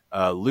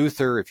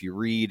Luther, if you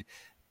read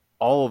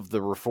all of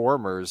the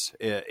reformers,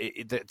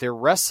 they're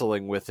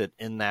wrestling with it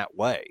in that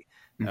way.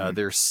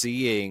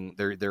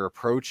 They're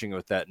approaching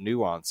with that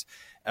nuance.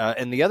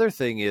 And the other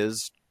thing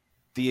is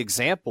the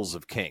examples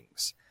of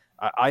kings.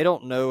 I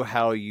don't know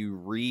how you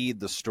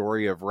read the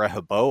story of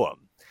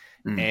Rehoboam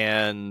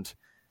and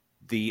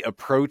the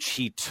approach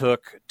he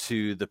took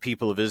to the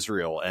people of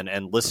Israel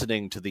and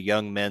listening to the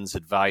young men's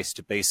advice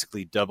to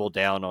basically double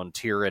down on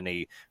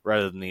tyranny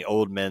rather than the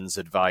old men's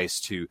advice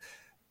to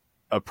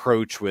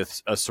approach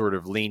with a sort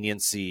of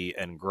leniency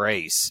and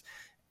grace.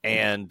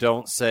 And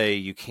don't say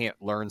you can't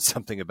learn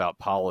something about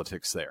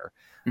politics there.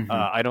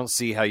 I don't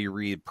see how you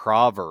read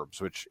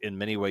Proverbs, which in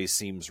many ways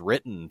seems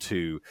written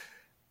to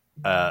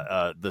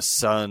the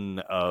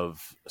son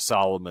of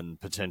Solomon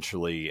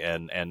potentially,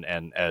 and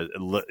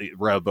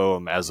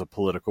Rehoboam as a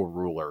political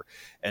ruler,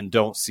 and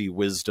don't see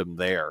wisdom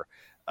there.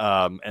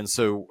 And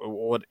so,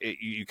 what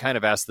you kind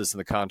of asked this in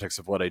the context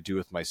of what I do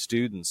with my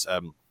students.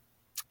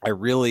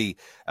 I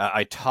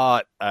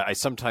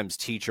sometimes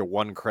teach a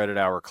 1 credit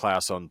hour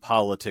class on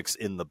politics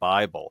in the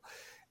Bible,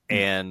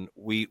 and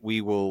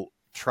we'll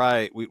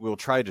try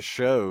to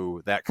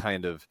show that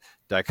kind of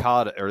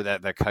dichotomy, or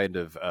that kind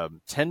of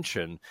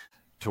tension.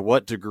 To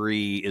what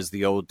degree is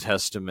the Old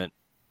Testament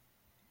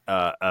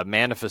a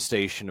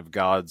manifestation of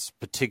God's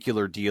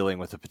particular dealing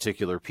with a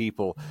particular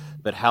people,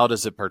 but how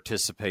does it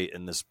participate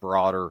in this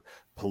broader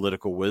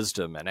political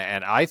wisdom? And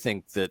I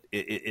think that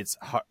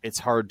it's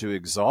hard to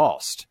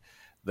exhaust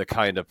the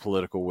kind of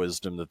political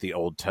wisdom that the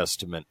Old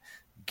Testament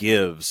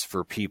gives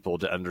for people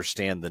to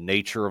understand the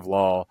nature of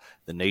law,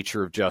 the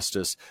nature of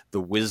justice, the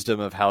wisdom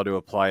of how to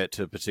apply it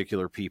to a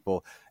particular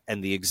people,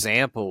 and the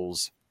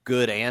examples,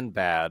 good and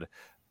bad,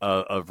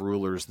 of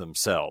rulers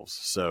themselves.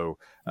 So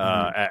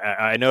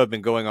I know I've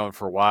been going on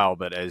for a while,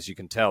 but as you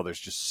can tell, there's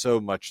just so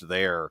much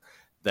there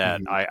that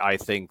I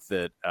think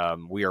that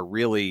we are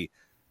really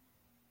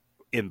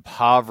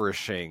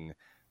impoverishing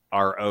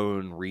our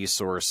own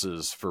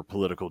resources for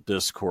political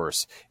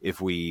discourse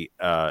if we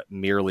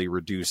merely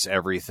reduce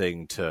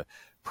everything to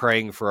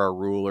praying for our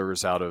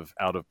rulers out of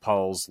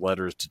Paul's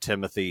letters to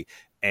Timothy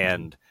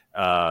and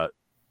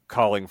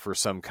calling for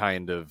some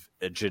kind of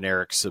a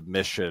generic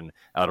submission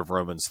out of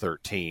Romans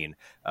 13.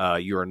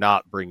 You are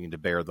not bringing to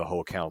bear the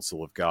whole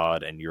counsel of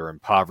God, and you're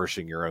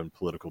impoverishing your own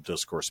political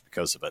discourse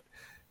because of it.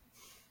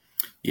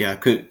 Yeah, I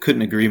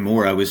couldn't agree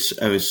more. I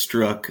was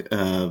struck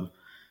a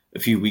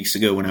few weeks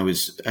ago when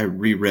I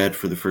reread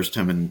for the first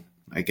time in,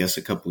 I guess,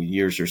 a couple of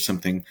years or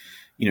something,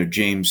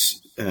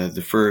 James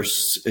the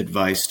first's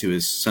advice to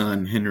his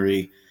son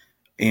Henry,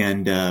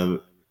 and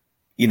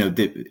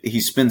he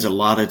spends a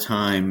lot of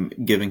time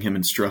giving him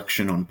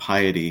instruction on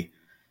piety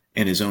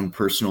and his own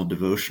personal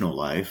devotional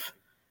life.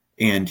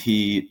 And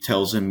he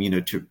tells him,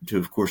 to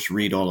of course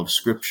read all of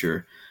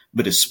Scripture,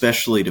 but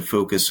especially to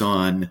focus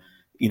on,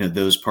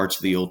 those parts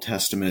of the Old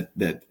Testament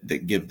that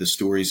give the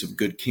stories of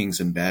good kings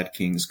and bad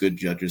kings, good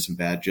judges and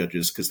bad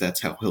judges, because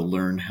that's how he'll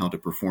learn how to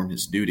perform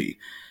his duty.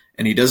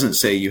 And he doesn't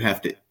say you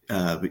have to,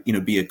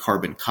 be a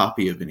carbon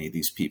copy of any of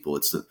these people.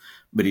 It's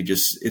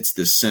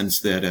this sense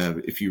that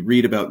if you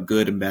read about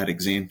good and bad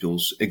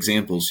examples,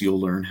 you'll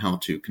learn how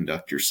to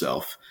conduct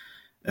yourself,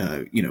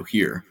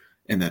 here.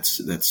 And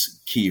that's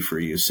key for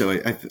you. So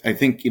I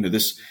think,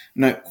 this,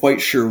 I'm not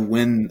quite sure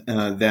when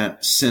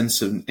that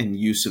sense and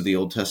use of the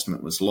Old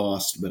Testament was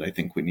lost, but I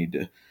think we need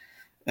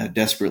to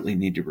desperately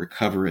need to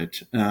recover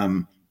it.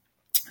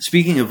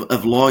 Speaking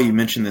of law, you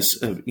mentioned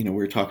this, we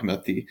were talking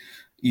about the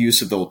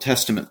use of the Old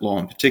Testament law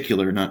in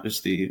particular, not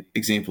just the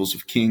examples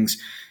of kings.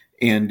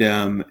 And,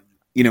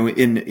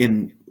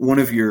 in one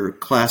of your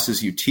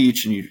classes you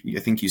teach, and I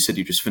think you said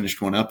you just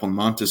finished one up on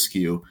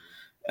Montesquieu,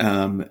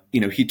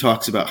 he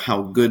talks about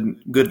how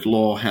good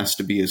law has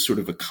to be as sort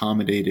of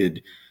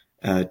accommodated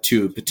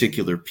to a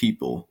particular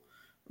people,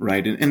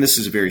 right? And this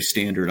is a very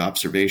standard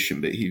observation,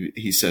 but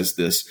he says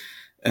this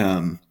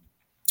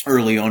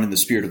early on in the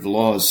spirit of the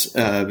laws.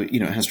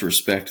 It has to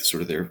respect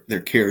sort of their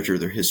character,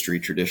 their history,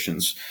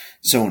 traditions,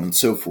 so on and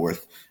so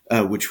forth.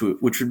 Which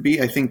would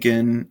be, I think,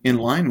 in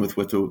line with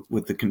what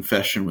the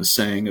confession was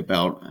saying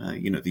about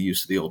the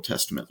use of the Old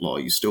Testament law.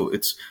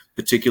 It's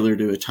particular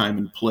to a time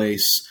and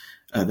place.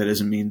 That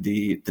doesn't mean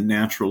the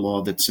natural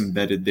law that's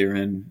embedded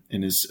therein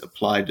and is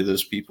applied to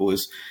those people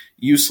is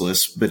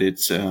useless, but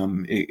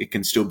it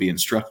can still be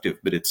instructive.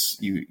 But it's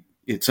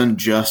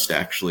unjust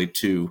actually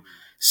to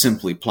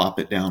simply plop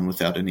it down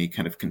without any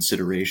kind of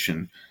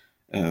consideration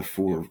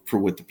for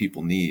what the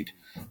people need.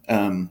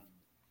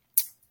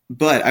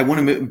 But I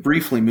want to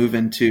briefly move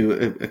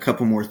into a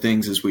couple more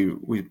things as we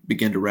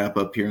begin to wrap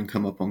up here and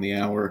come up on the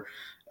hour.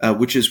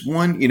 Which is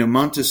one,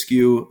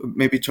 Montesquieu,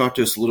 maybe talk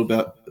to us a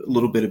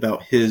little bit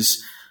about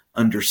his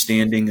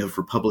understanding of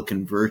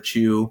Republican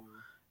virtue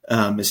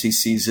as he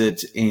sees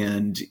it,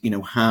 and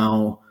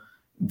how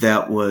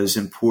that was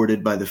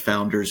imported by the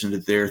founders into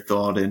their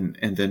thought, and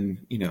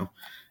then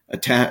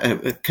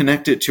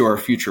connect it to our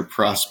future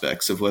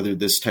prospects of whether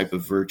this type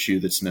of virtue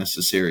that's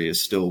necessary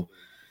is still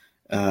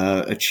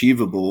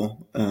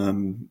achievable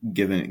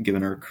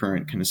given our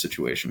current kind of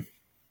situation.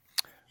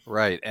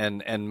 Right.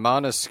 And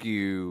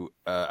Montesquieu,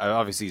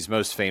 obviously he's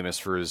most famous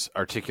for his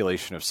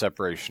articulation of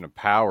separation of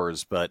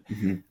powers, but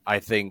I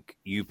think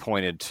you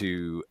pointed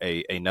to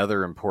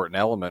another important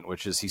element,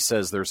 which is he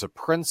says there's a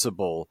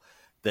principle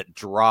that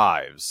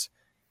drives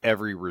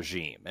every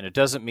regime. And it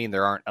doesn't mean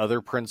there aren't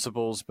other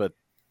principles, but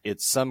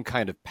it's some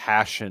kind of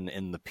passion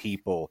in the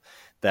people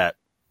that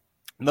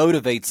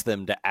motivates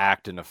them to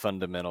act in a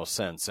fundamental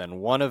sense.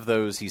 And one of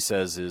those, he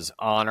says, is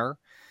honor.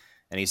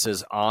 And he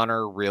says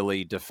honor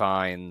really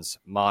defines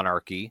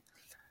monarchy.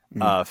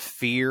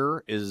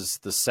 Fear is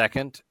the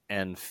second,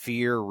 and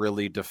fear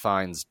really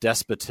defines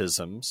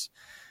despotisms.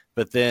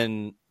 But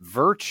then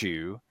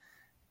virtue,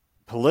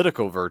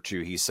 political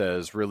virtue, he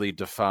says, really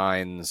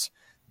defines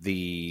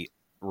the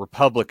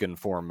republican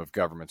form of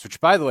governments,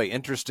 which, by the way,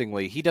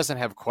 interestingly, he doesn't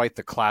have quite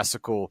the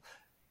classical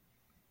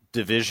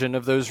division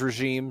of those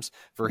regimes.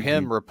 For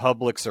him,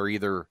 republics are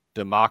either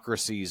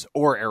democracies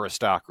or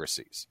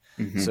aristocracies.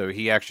 So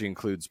he actually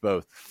includes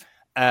both.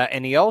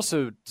 And he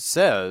also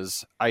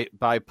says,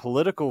 by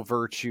political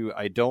virtue,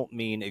 I don't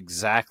mean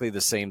exactly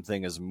the same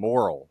thing as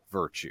moral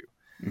virtue.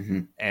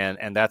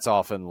 And that's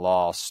often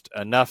lost,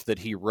 enough that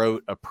he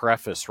wrote a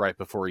preface right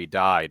before he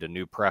died, a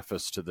new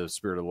preface to the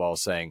Spirit of the Law,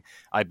 saying,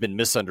 I've been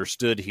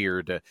misunderstood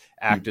here to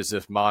act as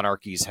if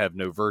monarchies have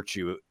no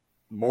virtue,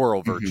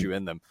 moral virtue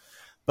in them.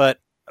 But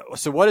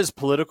so what is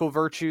political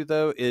virtue,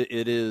 though?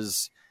 It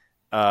is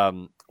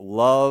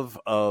love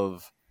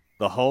of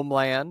the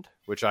homeland,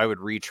 which I would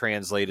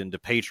retranslate into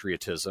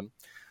patriotism,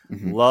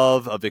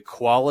 love of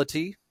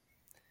equality,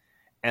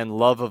 and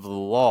love of the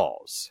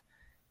laws.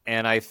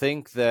 And I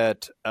think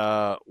that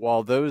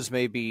while those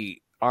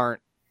maybe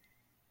aren't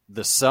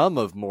the sum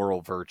of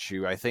moral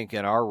virtue, I think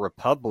in our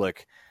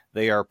republic,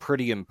 they are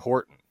pretty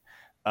important.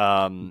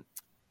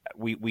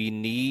 We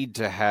need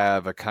to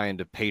have a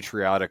kind of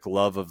patriotic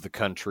love of the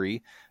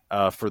country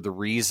for the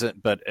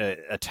reason, but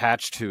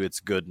attached to its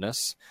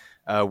goodness.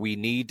 We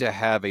need to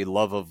have a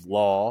love of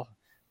law.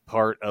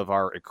 Part of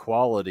our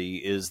equality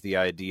is the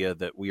idea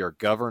that we are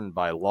governed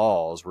by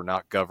laws. We're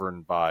not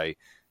governed by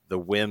the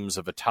whims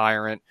of a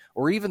tyrant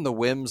or even the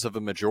whims of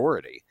a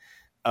majority.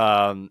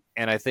 And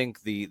I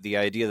think the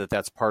idea that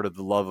that's part of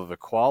the love of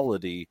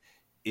equality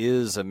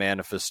is a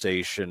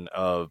manifestation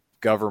of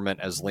government,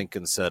 as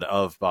Lincoln said,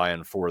 of, by,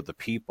 and for the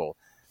people.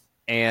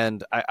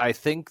 And I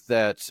think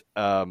that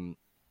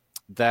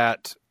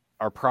that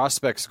our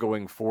prospects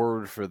going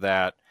forward for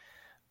that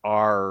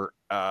are,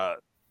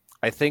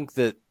 I think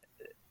that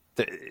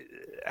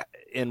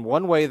in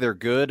one way they're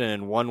good and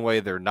in one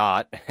way they're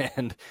not.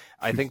 And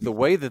I think the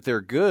way that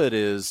they're good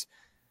is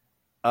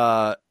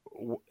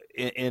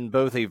in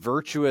both a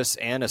virtuous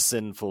and a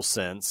sinful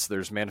sense.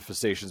 There's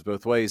manifestations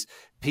both ways.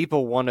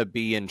 People want to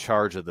be in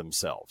charge of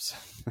themselves.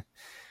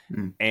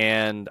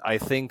 And I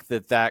think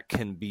that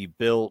can be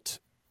built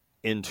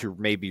into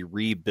maybe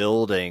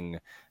rebuilding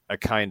a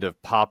kind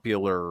of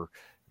popular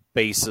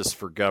basis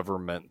for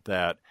government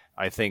that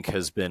I think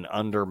has been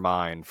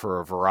undermined for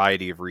a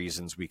variety of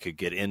reasons we could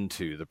get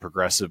into: the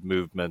progressive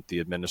movement, the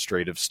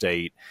administrative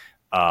state,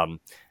 a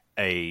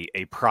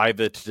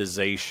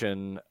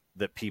privatization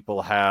that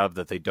people have,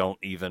 that they don't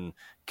even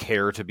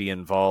care to be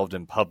involved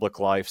in public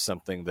life,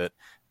 something that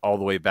all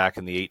the way back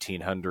in the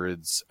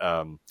 1800s,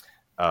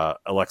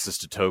 Alexis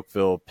de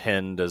Tocqueville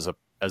penned as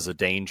a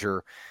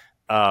danger.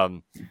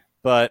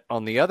 But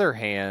on the other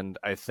hand,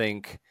 I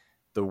think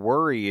the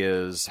worry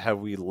is, have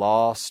we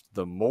lost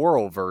the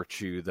moral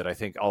virtue that I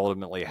think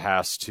ultimately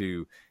has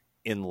to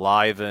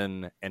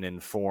enliven and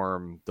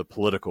inform the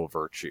political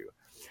virtue?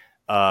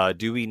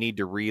 Do we need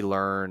to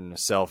relearn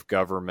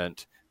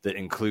self-government that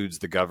includes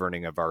the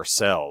governing of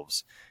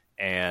ourselves?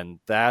 And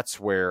that's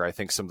where I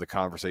think some of the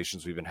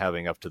conversations we've been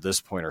having up to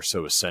this point are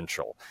so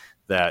essential,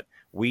 that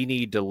we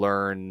need to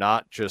learn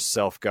not just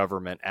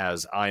self-government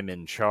as I'm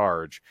in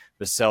charge,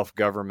 but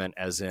self-government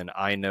as in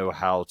I know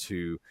how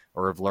to,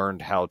 or have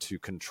learned how to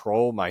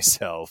control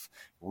myself,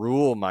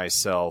 rule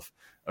myself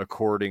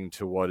according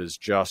to what is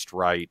just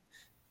right,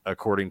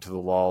 according to the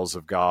laws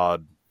of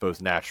God,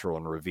 both natural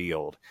and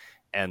revealed.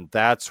 And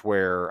that's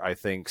where I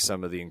think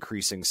some of the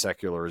increasing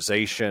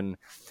secularization,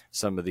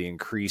 some of the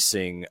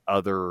increasing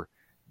other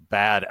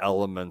bad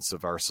elements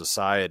of our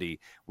society,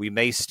 we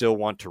may still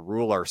want to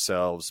rule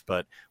ourselves,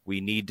 but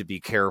we need to be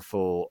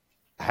careful.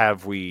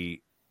 Have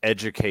we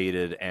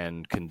educated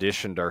and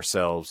conditioned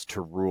ourselves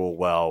to rule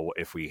well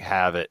if we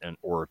have it,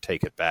 or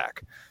take it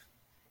back?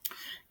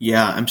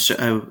 Yeah, I'm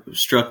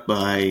struck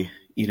by,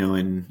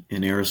 in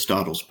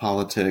Aristotle's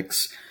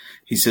Politics,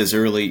 he says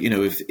early,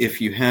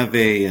 if you have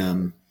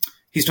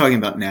he's talking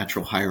about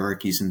natural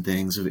hierarchies and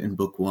things in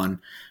book 1,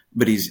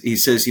 but he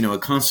says, a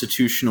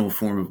constitutional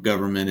form of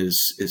government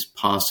is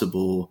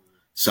possible.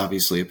 It's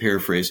obviously a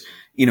paraphrase,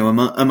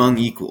 among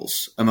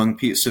equals, among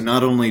people. So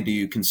not only do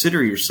you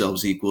consider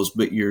yourselves equals,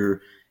 but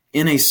you're,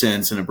 in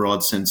a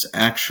broad sense,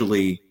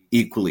 actually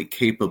equally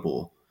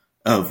capable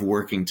of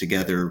working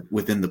together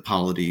within the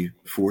polity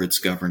for its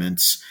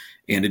governance.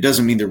 And it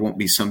doesn't mean there won't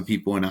be some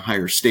people in a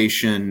higher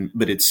station,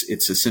 but it's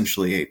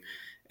essentially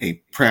a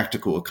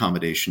practical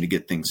accommodation to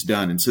get things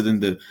done. And so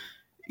then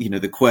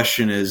the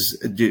question is,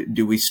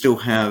 do we still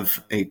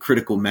have a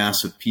critical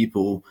mass of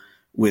people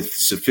with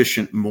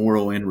sufficient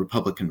moral and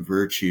Republican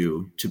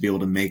virtue to be able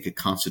to make a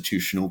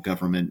constitutional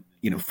government,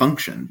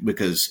 function?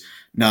 Because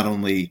not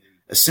only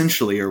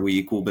essentially are we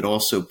equal, but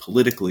also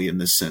politically, in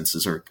this sense,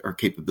 as our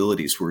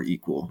capabilities were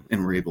equal,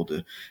 and we're able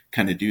to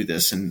kind of do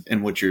this.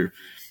 And what you're,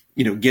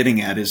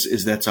 getting at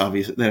is that's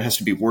obvious, that has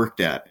to be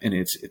worked at, and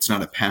it's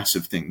not a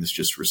passive thing that's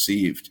just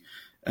received.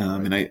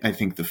 And I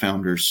think the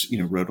founders,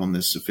 wrote on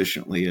this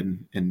sufficiently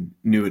and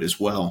knew it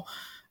as well.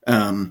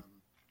 And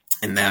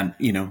that,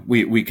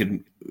 we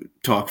could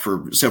talk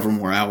for several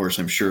more hours,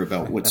 I'm sure,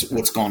 about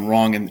what's gone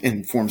wrong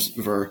in forms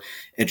of our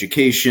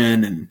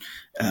education and,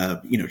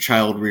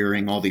 child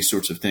rearing, all these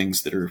sorts of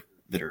things that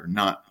are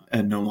not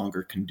no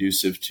longer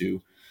conducive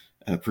to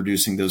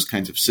producing those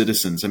kinds of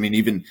citizens. I mean,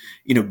 even,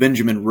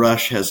 Benjamin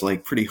Rush has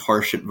like pretty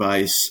harsh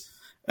advice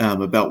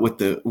about what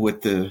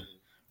the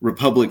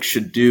republic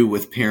should do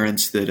with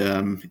parents that,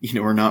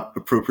 are not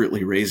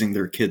appropriately raising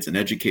their kids and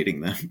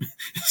educating them.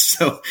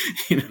 So,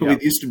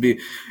 it used to be,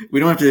 we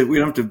don't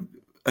have to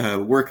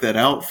work that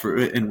out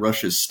in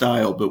Rush's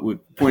style, but the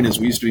point is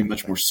we used to be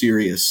much more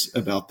serious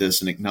about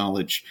this and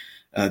acknowledge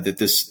that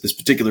this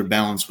particular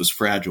balance was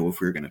fragile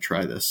if we were going to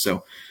try this.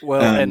 So,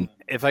 and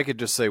if I could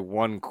just say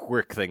one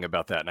quick thing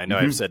about that, and I know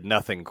I've said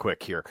nothing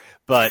quick here,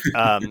 but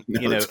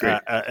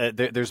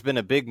there's been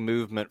a big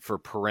movement for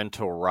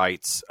parental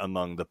rights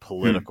among the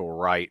political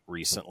right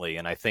recently,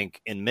 and I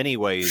think in many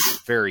ways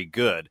very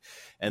good.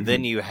 And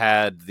then you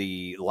had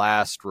the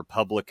last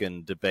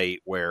Republican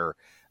debate where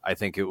I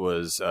think it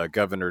was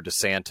Governor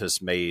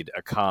DeSantis made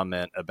a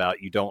comment about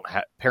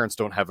parents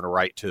don't have a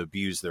right to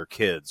abuse their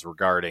kids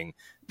regarding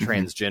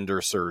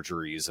transgender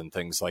surgeries and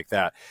things like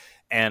that.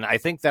 And I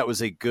think that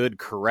was a good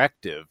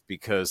corrective,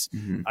 because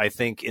I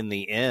think in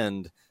the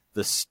end,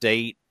 the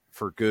state,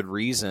 for good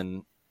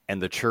reason,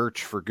 and the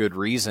church, for good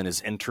reason,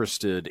 is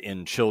interested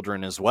in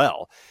children as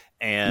well.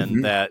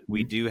 And that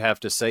we do have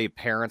to say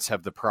parents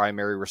have the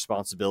primary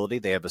responsibility.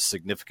 They have a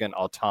significant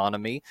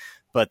autonomy,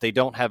 but they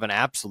don't have an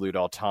absolute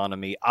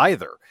autonomy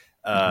either.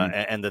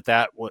 And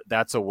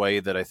that's a way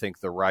that I think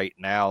the right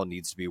now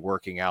needs to be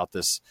working out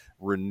this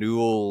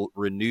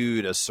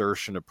renewed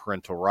assertion of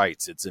parental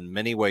rights. It's in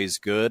many ways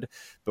good,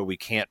 but we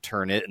can't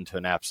turn it into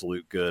an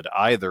absolute good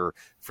either,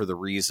 for the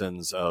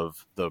reasons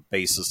of the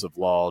basis of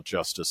law,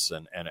 justice,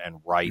 and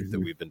right that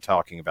we've been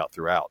talking about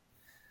throughout.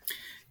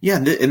 Yeah,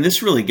 and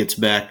this really gets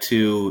back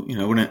to,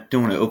 don't want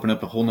to open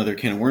up a whole nother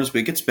can of worms, but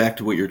it gets back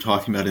to what you're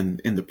talking about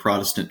in the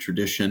Protestant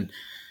tradition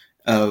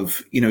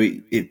of,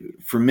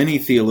 for many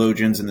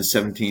theologians in the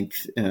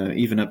 17th,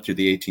 even up through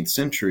the 18th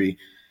century,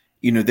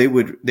 they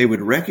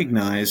would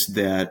recognize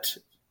that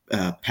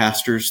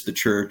pastors, the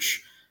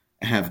church,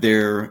 have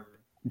their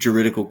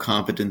juridical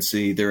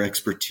competency, their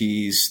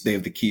expertise. They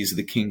have the keys of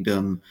the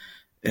kingdom.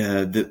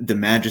 The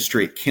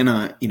magistrate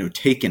cannot,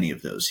 take any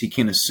of those. He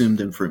can't assume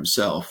them for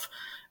himself.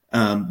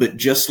 But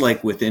just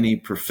like with any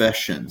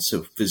profession,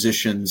 so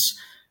physicians,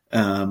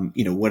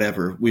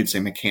 whatever, we'd say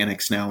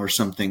mechanics now or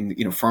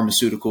something,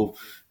 pharmaceutical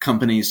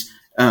companies,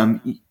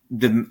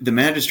 the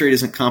magistrate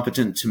isn't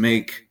competent to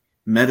make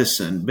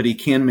medicine, but he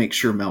can make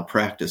sure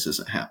malpractice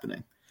isn't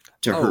happening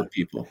to hurt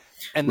people.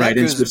 And right.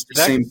 And so it's the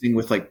same thing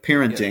with like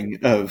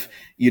parenting of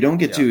you don't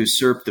get to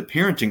usurp the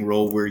parenting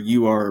role where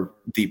you are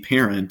the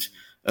parent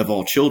of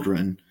all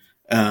children.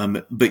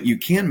 But you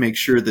can make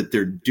sure that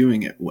they're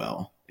doing it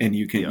well. And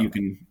you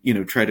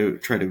can try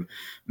to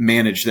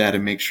manage that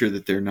and make sure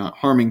that they're not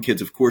harming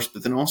kids, of course,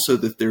 but then also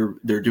that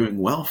they're doing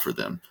well for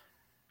them.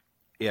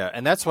 Yeah,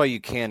 and that's why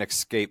you can't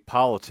escape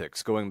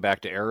politics. Going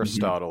back to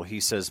Aristotle, he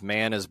says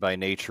man is by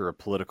nature a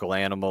political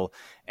animal,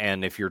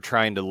 and if you're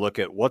trying to look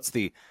at what's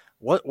the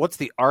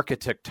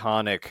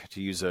architectonic,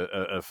 to use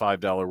a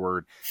 $5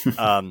 word,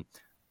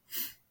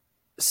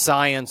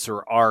 science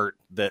or art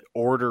that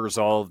orders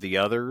all of the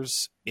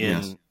others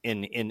in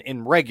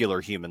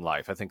regular human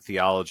life. I think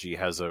theology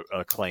has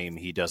a claim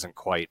he doesn't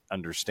quite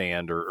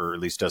understand or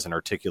at least doesn't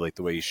articulate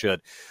the way he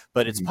should,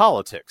 but it's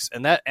politics.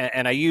 And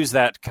I use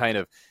that kind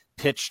of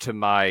pitch to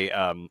my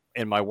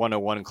in my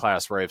 101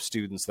 class where I have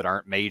students that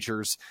aren't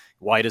majors.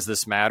 Why does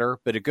this matter?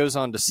 But it goes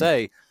on to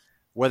say,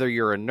 whether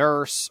you're a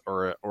nurse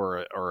or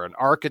an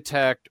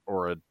architect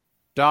or a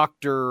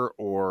doctor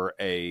or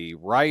a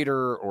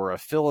writer or a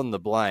fill in the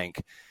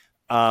blank,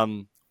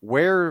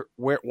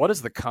 what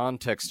is the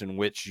context in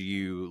which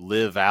you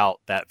live out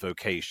that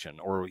vocation,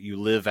 or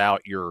you live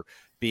out your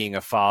being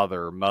a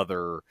father,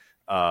 mother,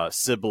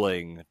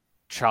 sibling,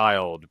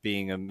 child,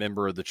 being a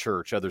member of the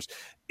church, others?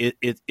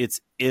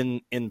 It's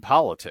in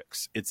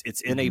politics.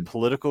 It's in a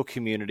political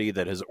community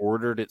that has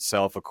ordered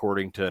itself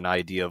according to an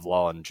idea of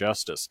law and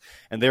justice,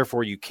 and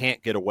therefore you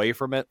can't get away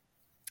from it.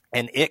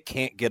 And it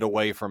can't get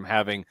away from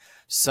having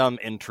some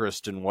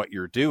interest in what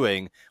you're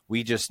doing.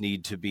 We just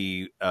need to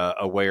be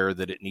aware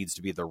that it needs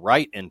to be the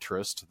right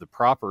interest, the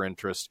proper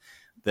interest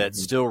that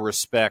still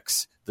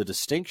respects the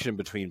distinction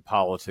between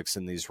politics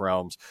in these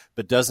realms,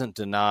 but doesn't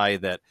deny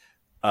that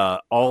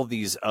all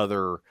these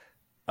other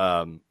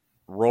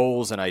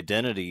roles and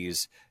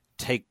identities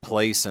take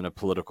place in a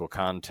political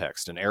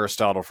context. And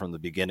Aristotle from the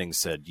beginning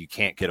said, you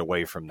can't get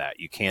away from that.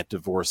 You can't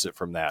divorce it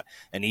from that.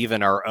 And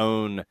even our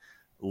own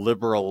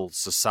liberal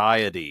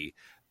society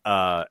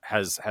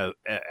has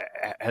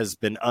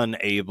been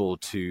unable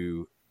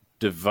to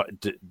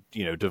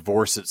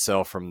divorce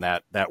itself from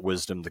that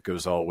wisdom that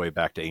goes all the way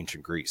back to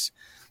ancient Greece.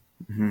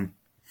 Mm-hmm.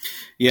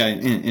 Yeah,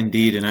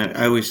 indeed. And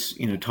I was,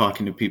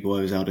 talking to people.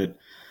 I was out at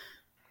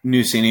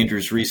New St.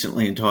 Andrews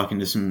recently and talking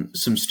to some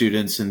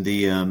students, and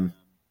the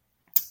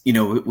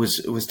it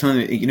was telling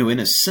me, in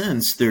a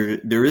sense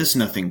there is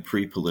nothing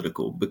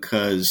pre-political,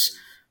 because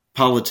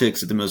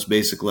politics at the most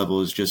basic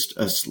level is just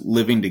us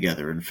living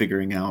together and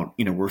figuring out,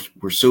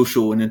 we're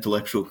social and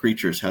intellectual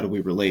creatures. How do we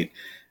relate?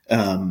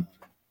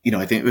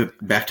 I think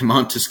back to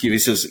Montesquieu, he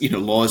says,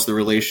 law is the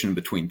relation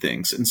between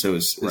things. And so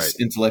as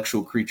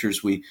intellectual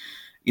creatures, we,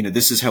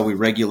 this is how we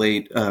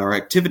regulate our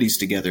activities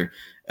together.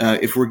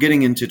 If we're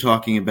getting into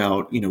talking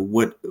about,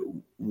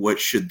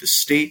 what should the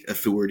state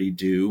authority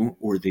do,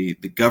 or the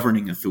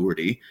governing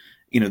authority,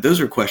 those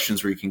are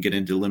questions where you can get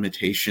into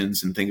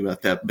limitations and think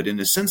about that. But in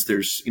a sense,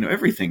 there's,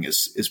 everything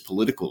is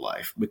political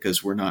life,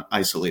 because we're not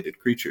isolated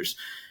creatures.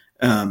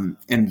 And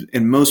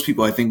most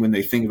people, I think, when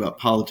they think about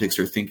politics,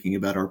 are thinking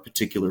about our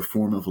particular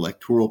form of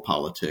electoral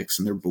politics,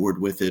 and they're bored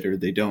with it, or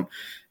they don't,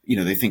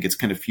 they think it's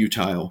kind of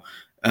futile.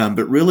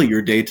 But really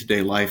your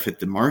day-to-day life at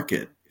the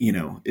market,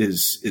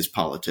 is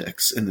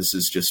politics. And this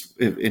is just,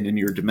 and in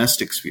your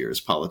domestic sphere is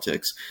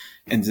politics.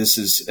 And this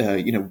is,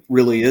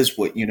 really is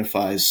what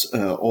unifies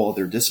all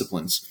their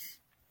disciplines.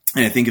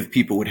 And I think if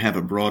people would have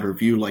a broader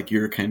view, like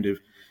you're kind of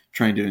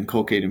trying to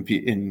inculcate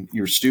in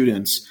your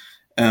students,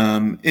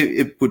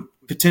 it would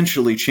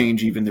potentially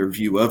change even their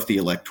view of the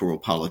electoral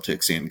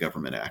politics and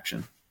government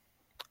action.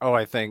 Oh,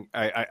 I think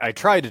I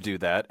try to do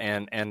that.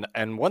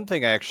 And one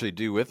thing I actually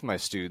do with my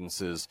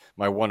students is,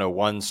 my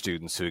 101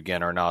 students, who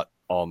again are not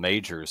all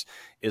majors,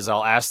 is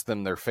I'll ask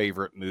them their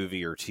favorite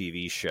movie or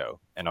TV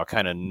show, and I'll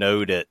kind of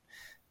note it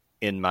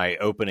in my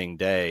opening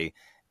day.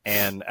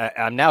 And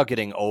I'm now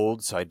getting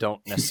old, so I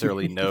don't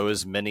necessarily know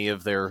as many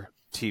of their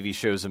TV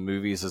shows and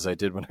movies as I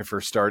did when I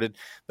first started,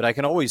 but I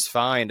can always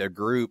find a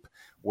group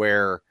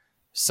where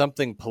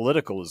something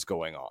political is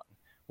going on,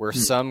 where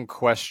some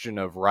question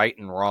of right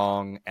and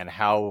wrong and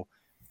how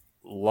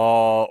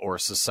law or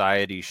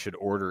society should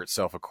order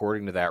itself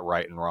according to that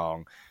right and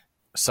wrong,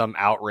 some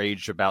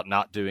outrage about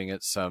not doing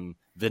it, some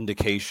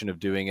vindication of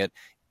doing it,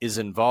 is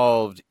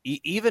involved,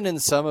 even in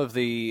some of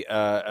the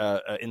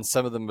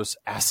most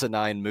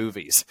asinine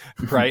movies,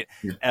 right?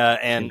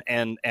 And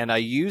I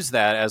use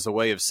that as a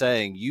way of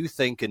saying, you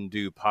think and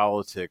do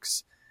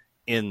politics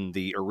in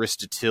the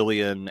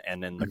Aristotelian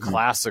and in the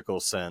classical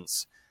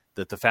sense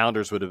that the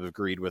founders would have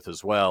agreed with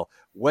as well,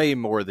 way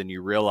more than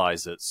you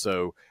realize it.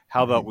 So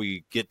how about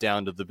we get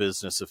down to the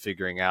business of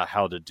figuring out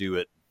how to do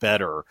it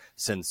better,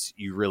 since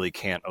you really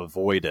can't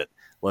avoid it.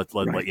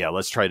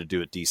 Let's try to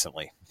do it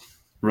decently.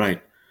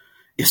 Right.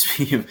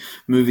 Speaking of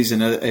movies,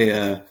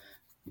 the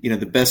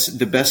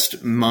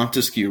best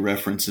Montesquieu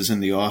reference is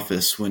in The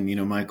Office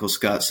when, Michael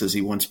Scott says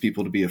he wants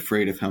people to be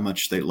afraid of how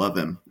much they love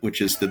him,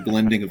 which is the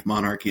blending of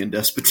monarchy and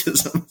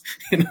despotism.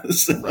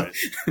 So right.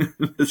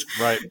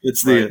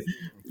 It's right.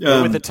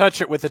 With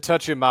a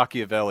touch of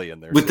Machiavelli in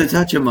there. With the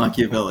touch of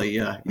Machiavelli,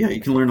 yeah. You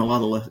can learn a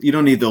lot of you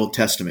don't need the Old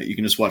Testament. You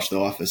can just watch The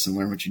Office and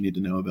learn what you need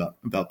to know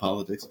about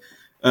politics.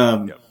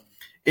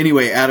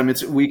 Anyway, Adam,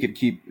 we could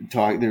keep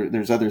talking.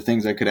 There's other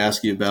things I could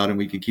ask you about, and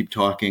we could keep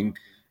talking.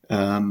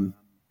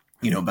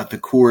 About the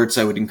courts.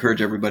 I would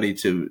encourage everybody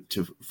to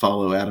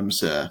follow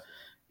Adam's,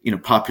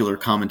 popular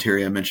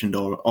commentary I mentioned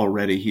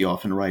already. He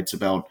often writes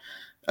about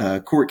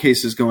court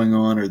cases going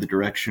on or the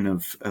direction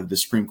of the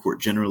Supreme Court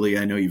generally.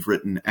 I know you've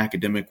written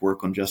academic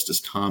work on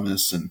Justice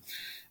Thomas, and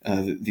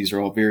these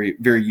are all very,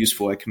 very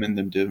useful. I commend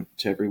them to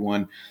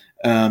everyone.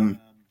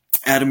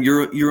 Adam,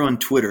 you're on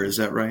Twitter, is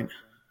that right?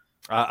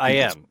 I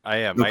am.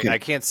 Okay. I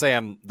can't say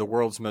I'm the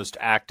world's most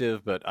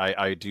active, but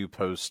I do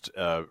post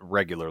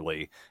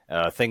regularly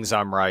things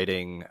I'm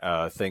writing,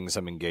 things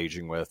I'm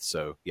engaging with.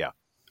 So, yeah.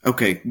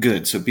 Okay,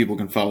 good. So people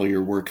can follow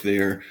your work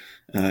there.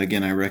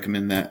 Again, I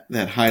recommend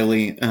that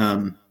highly.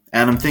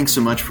 Adam, thanks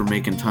so much for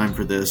making time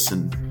for this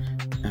and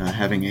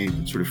having a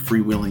sort of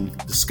freewheeling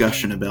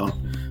discussion about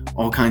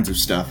all kinds of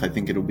stuff. I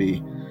think it'll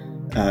be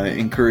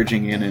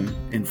encouraging and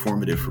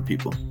informative for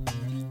people.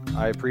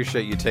 I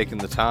appreciate you taking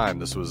the time.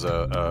 This was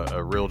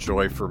a real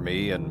joy for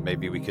me, and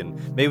maybe we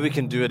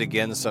can do it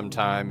again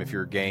sometime if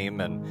you're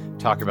game and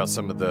talk about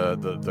some of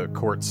the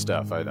court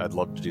stuff. I'd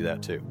love to do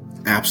that too.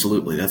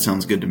 Absolutely. That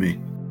sounds good to me.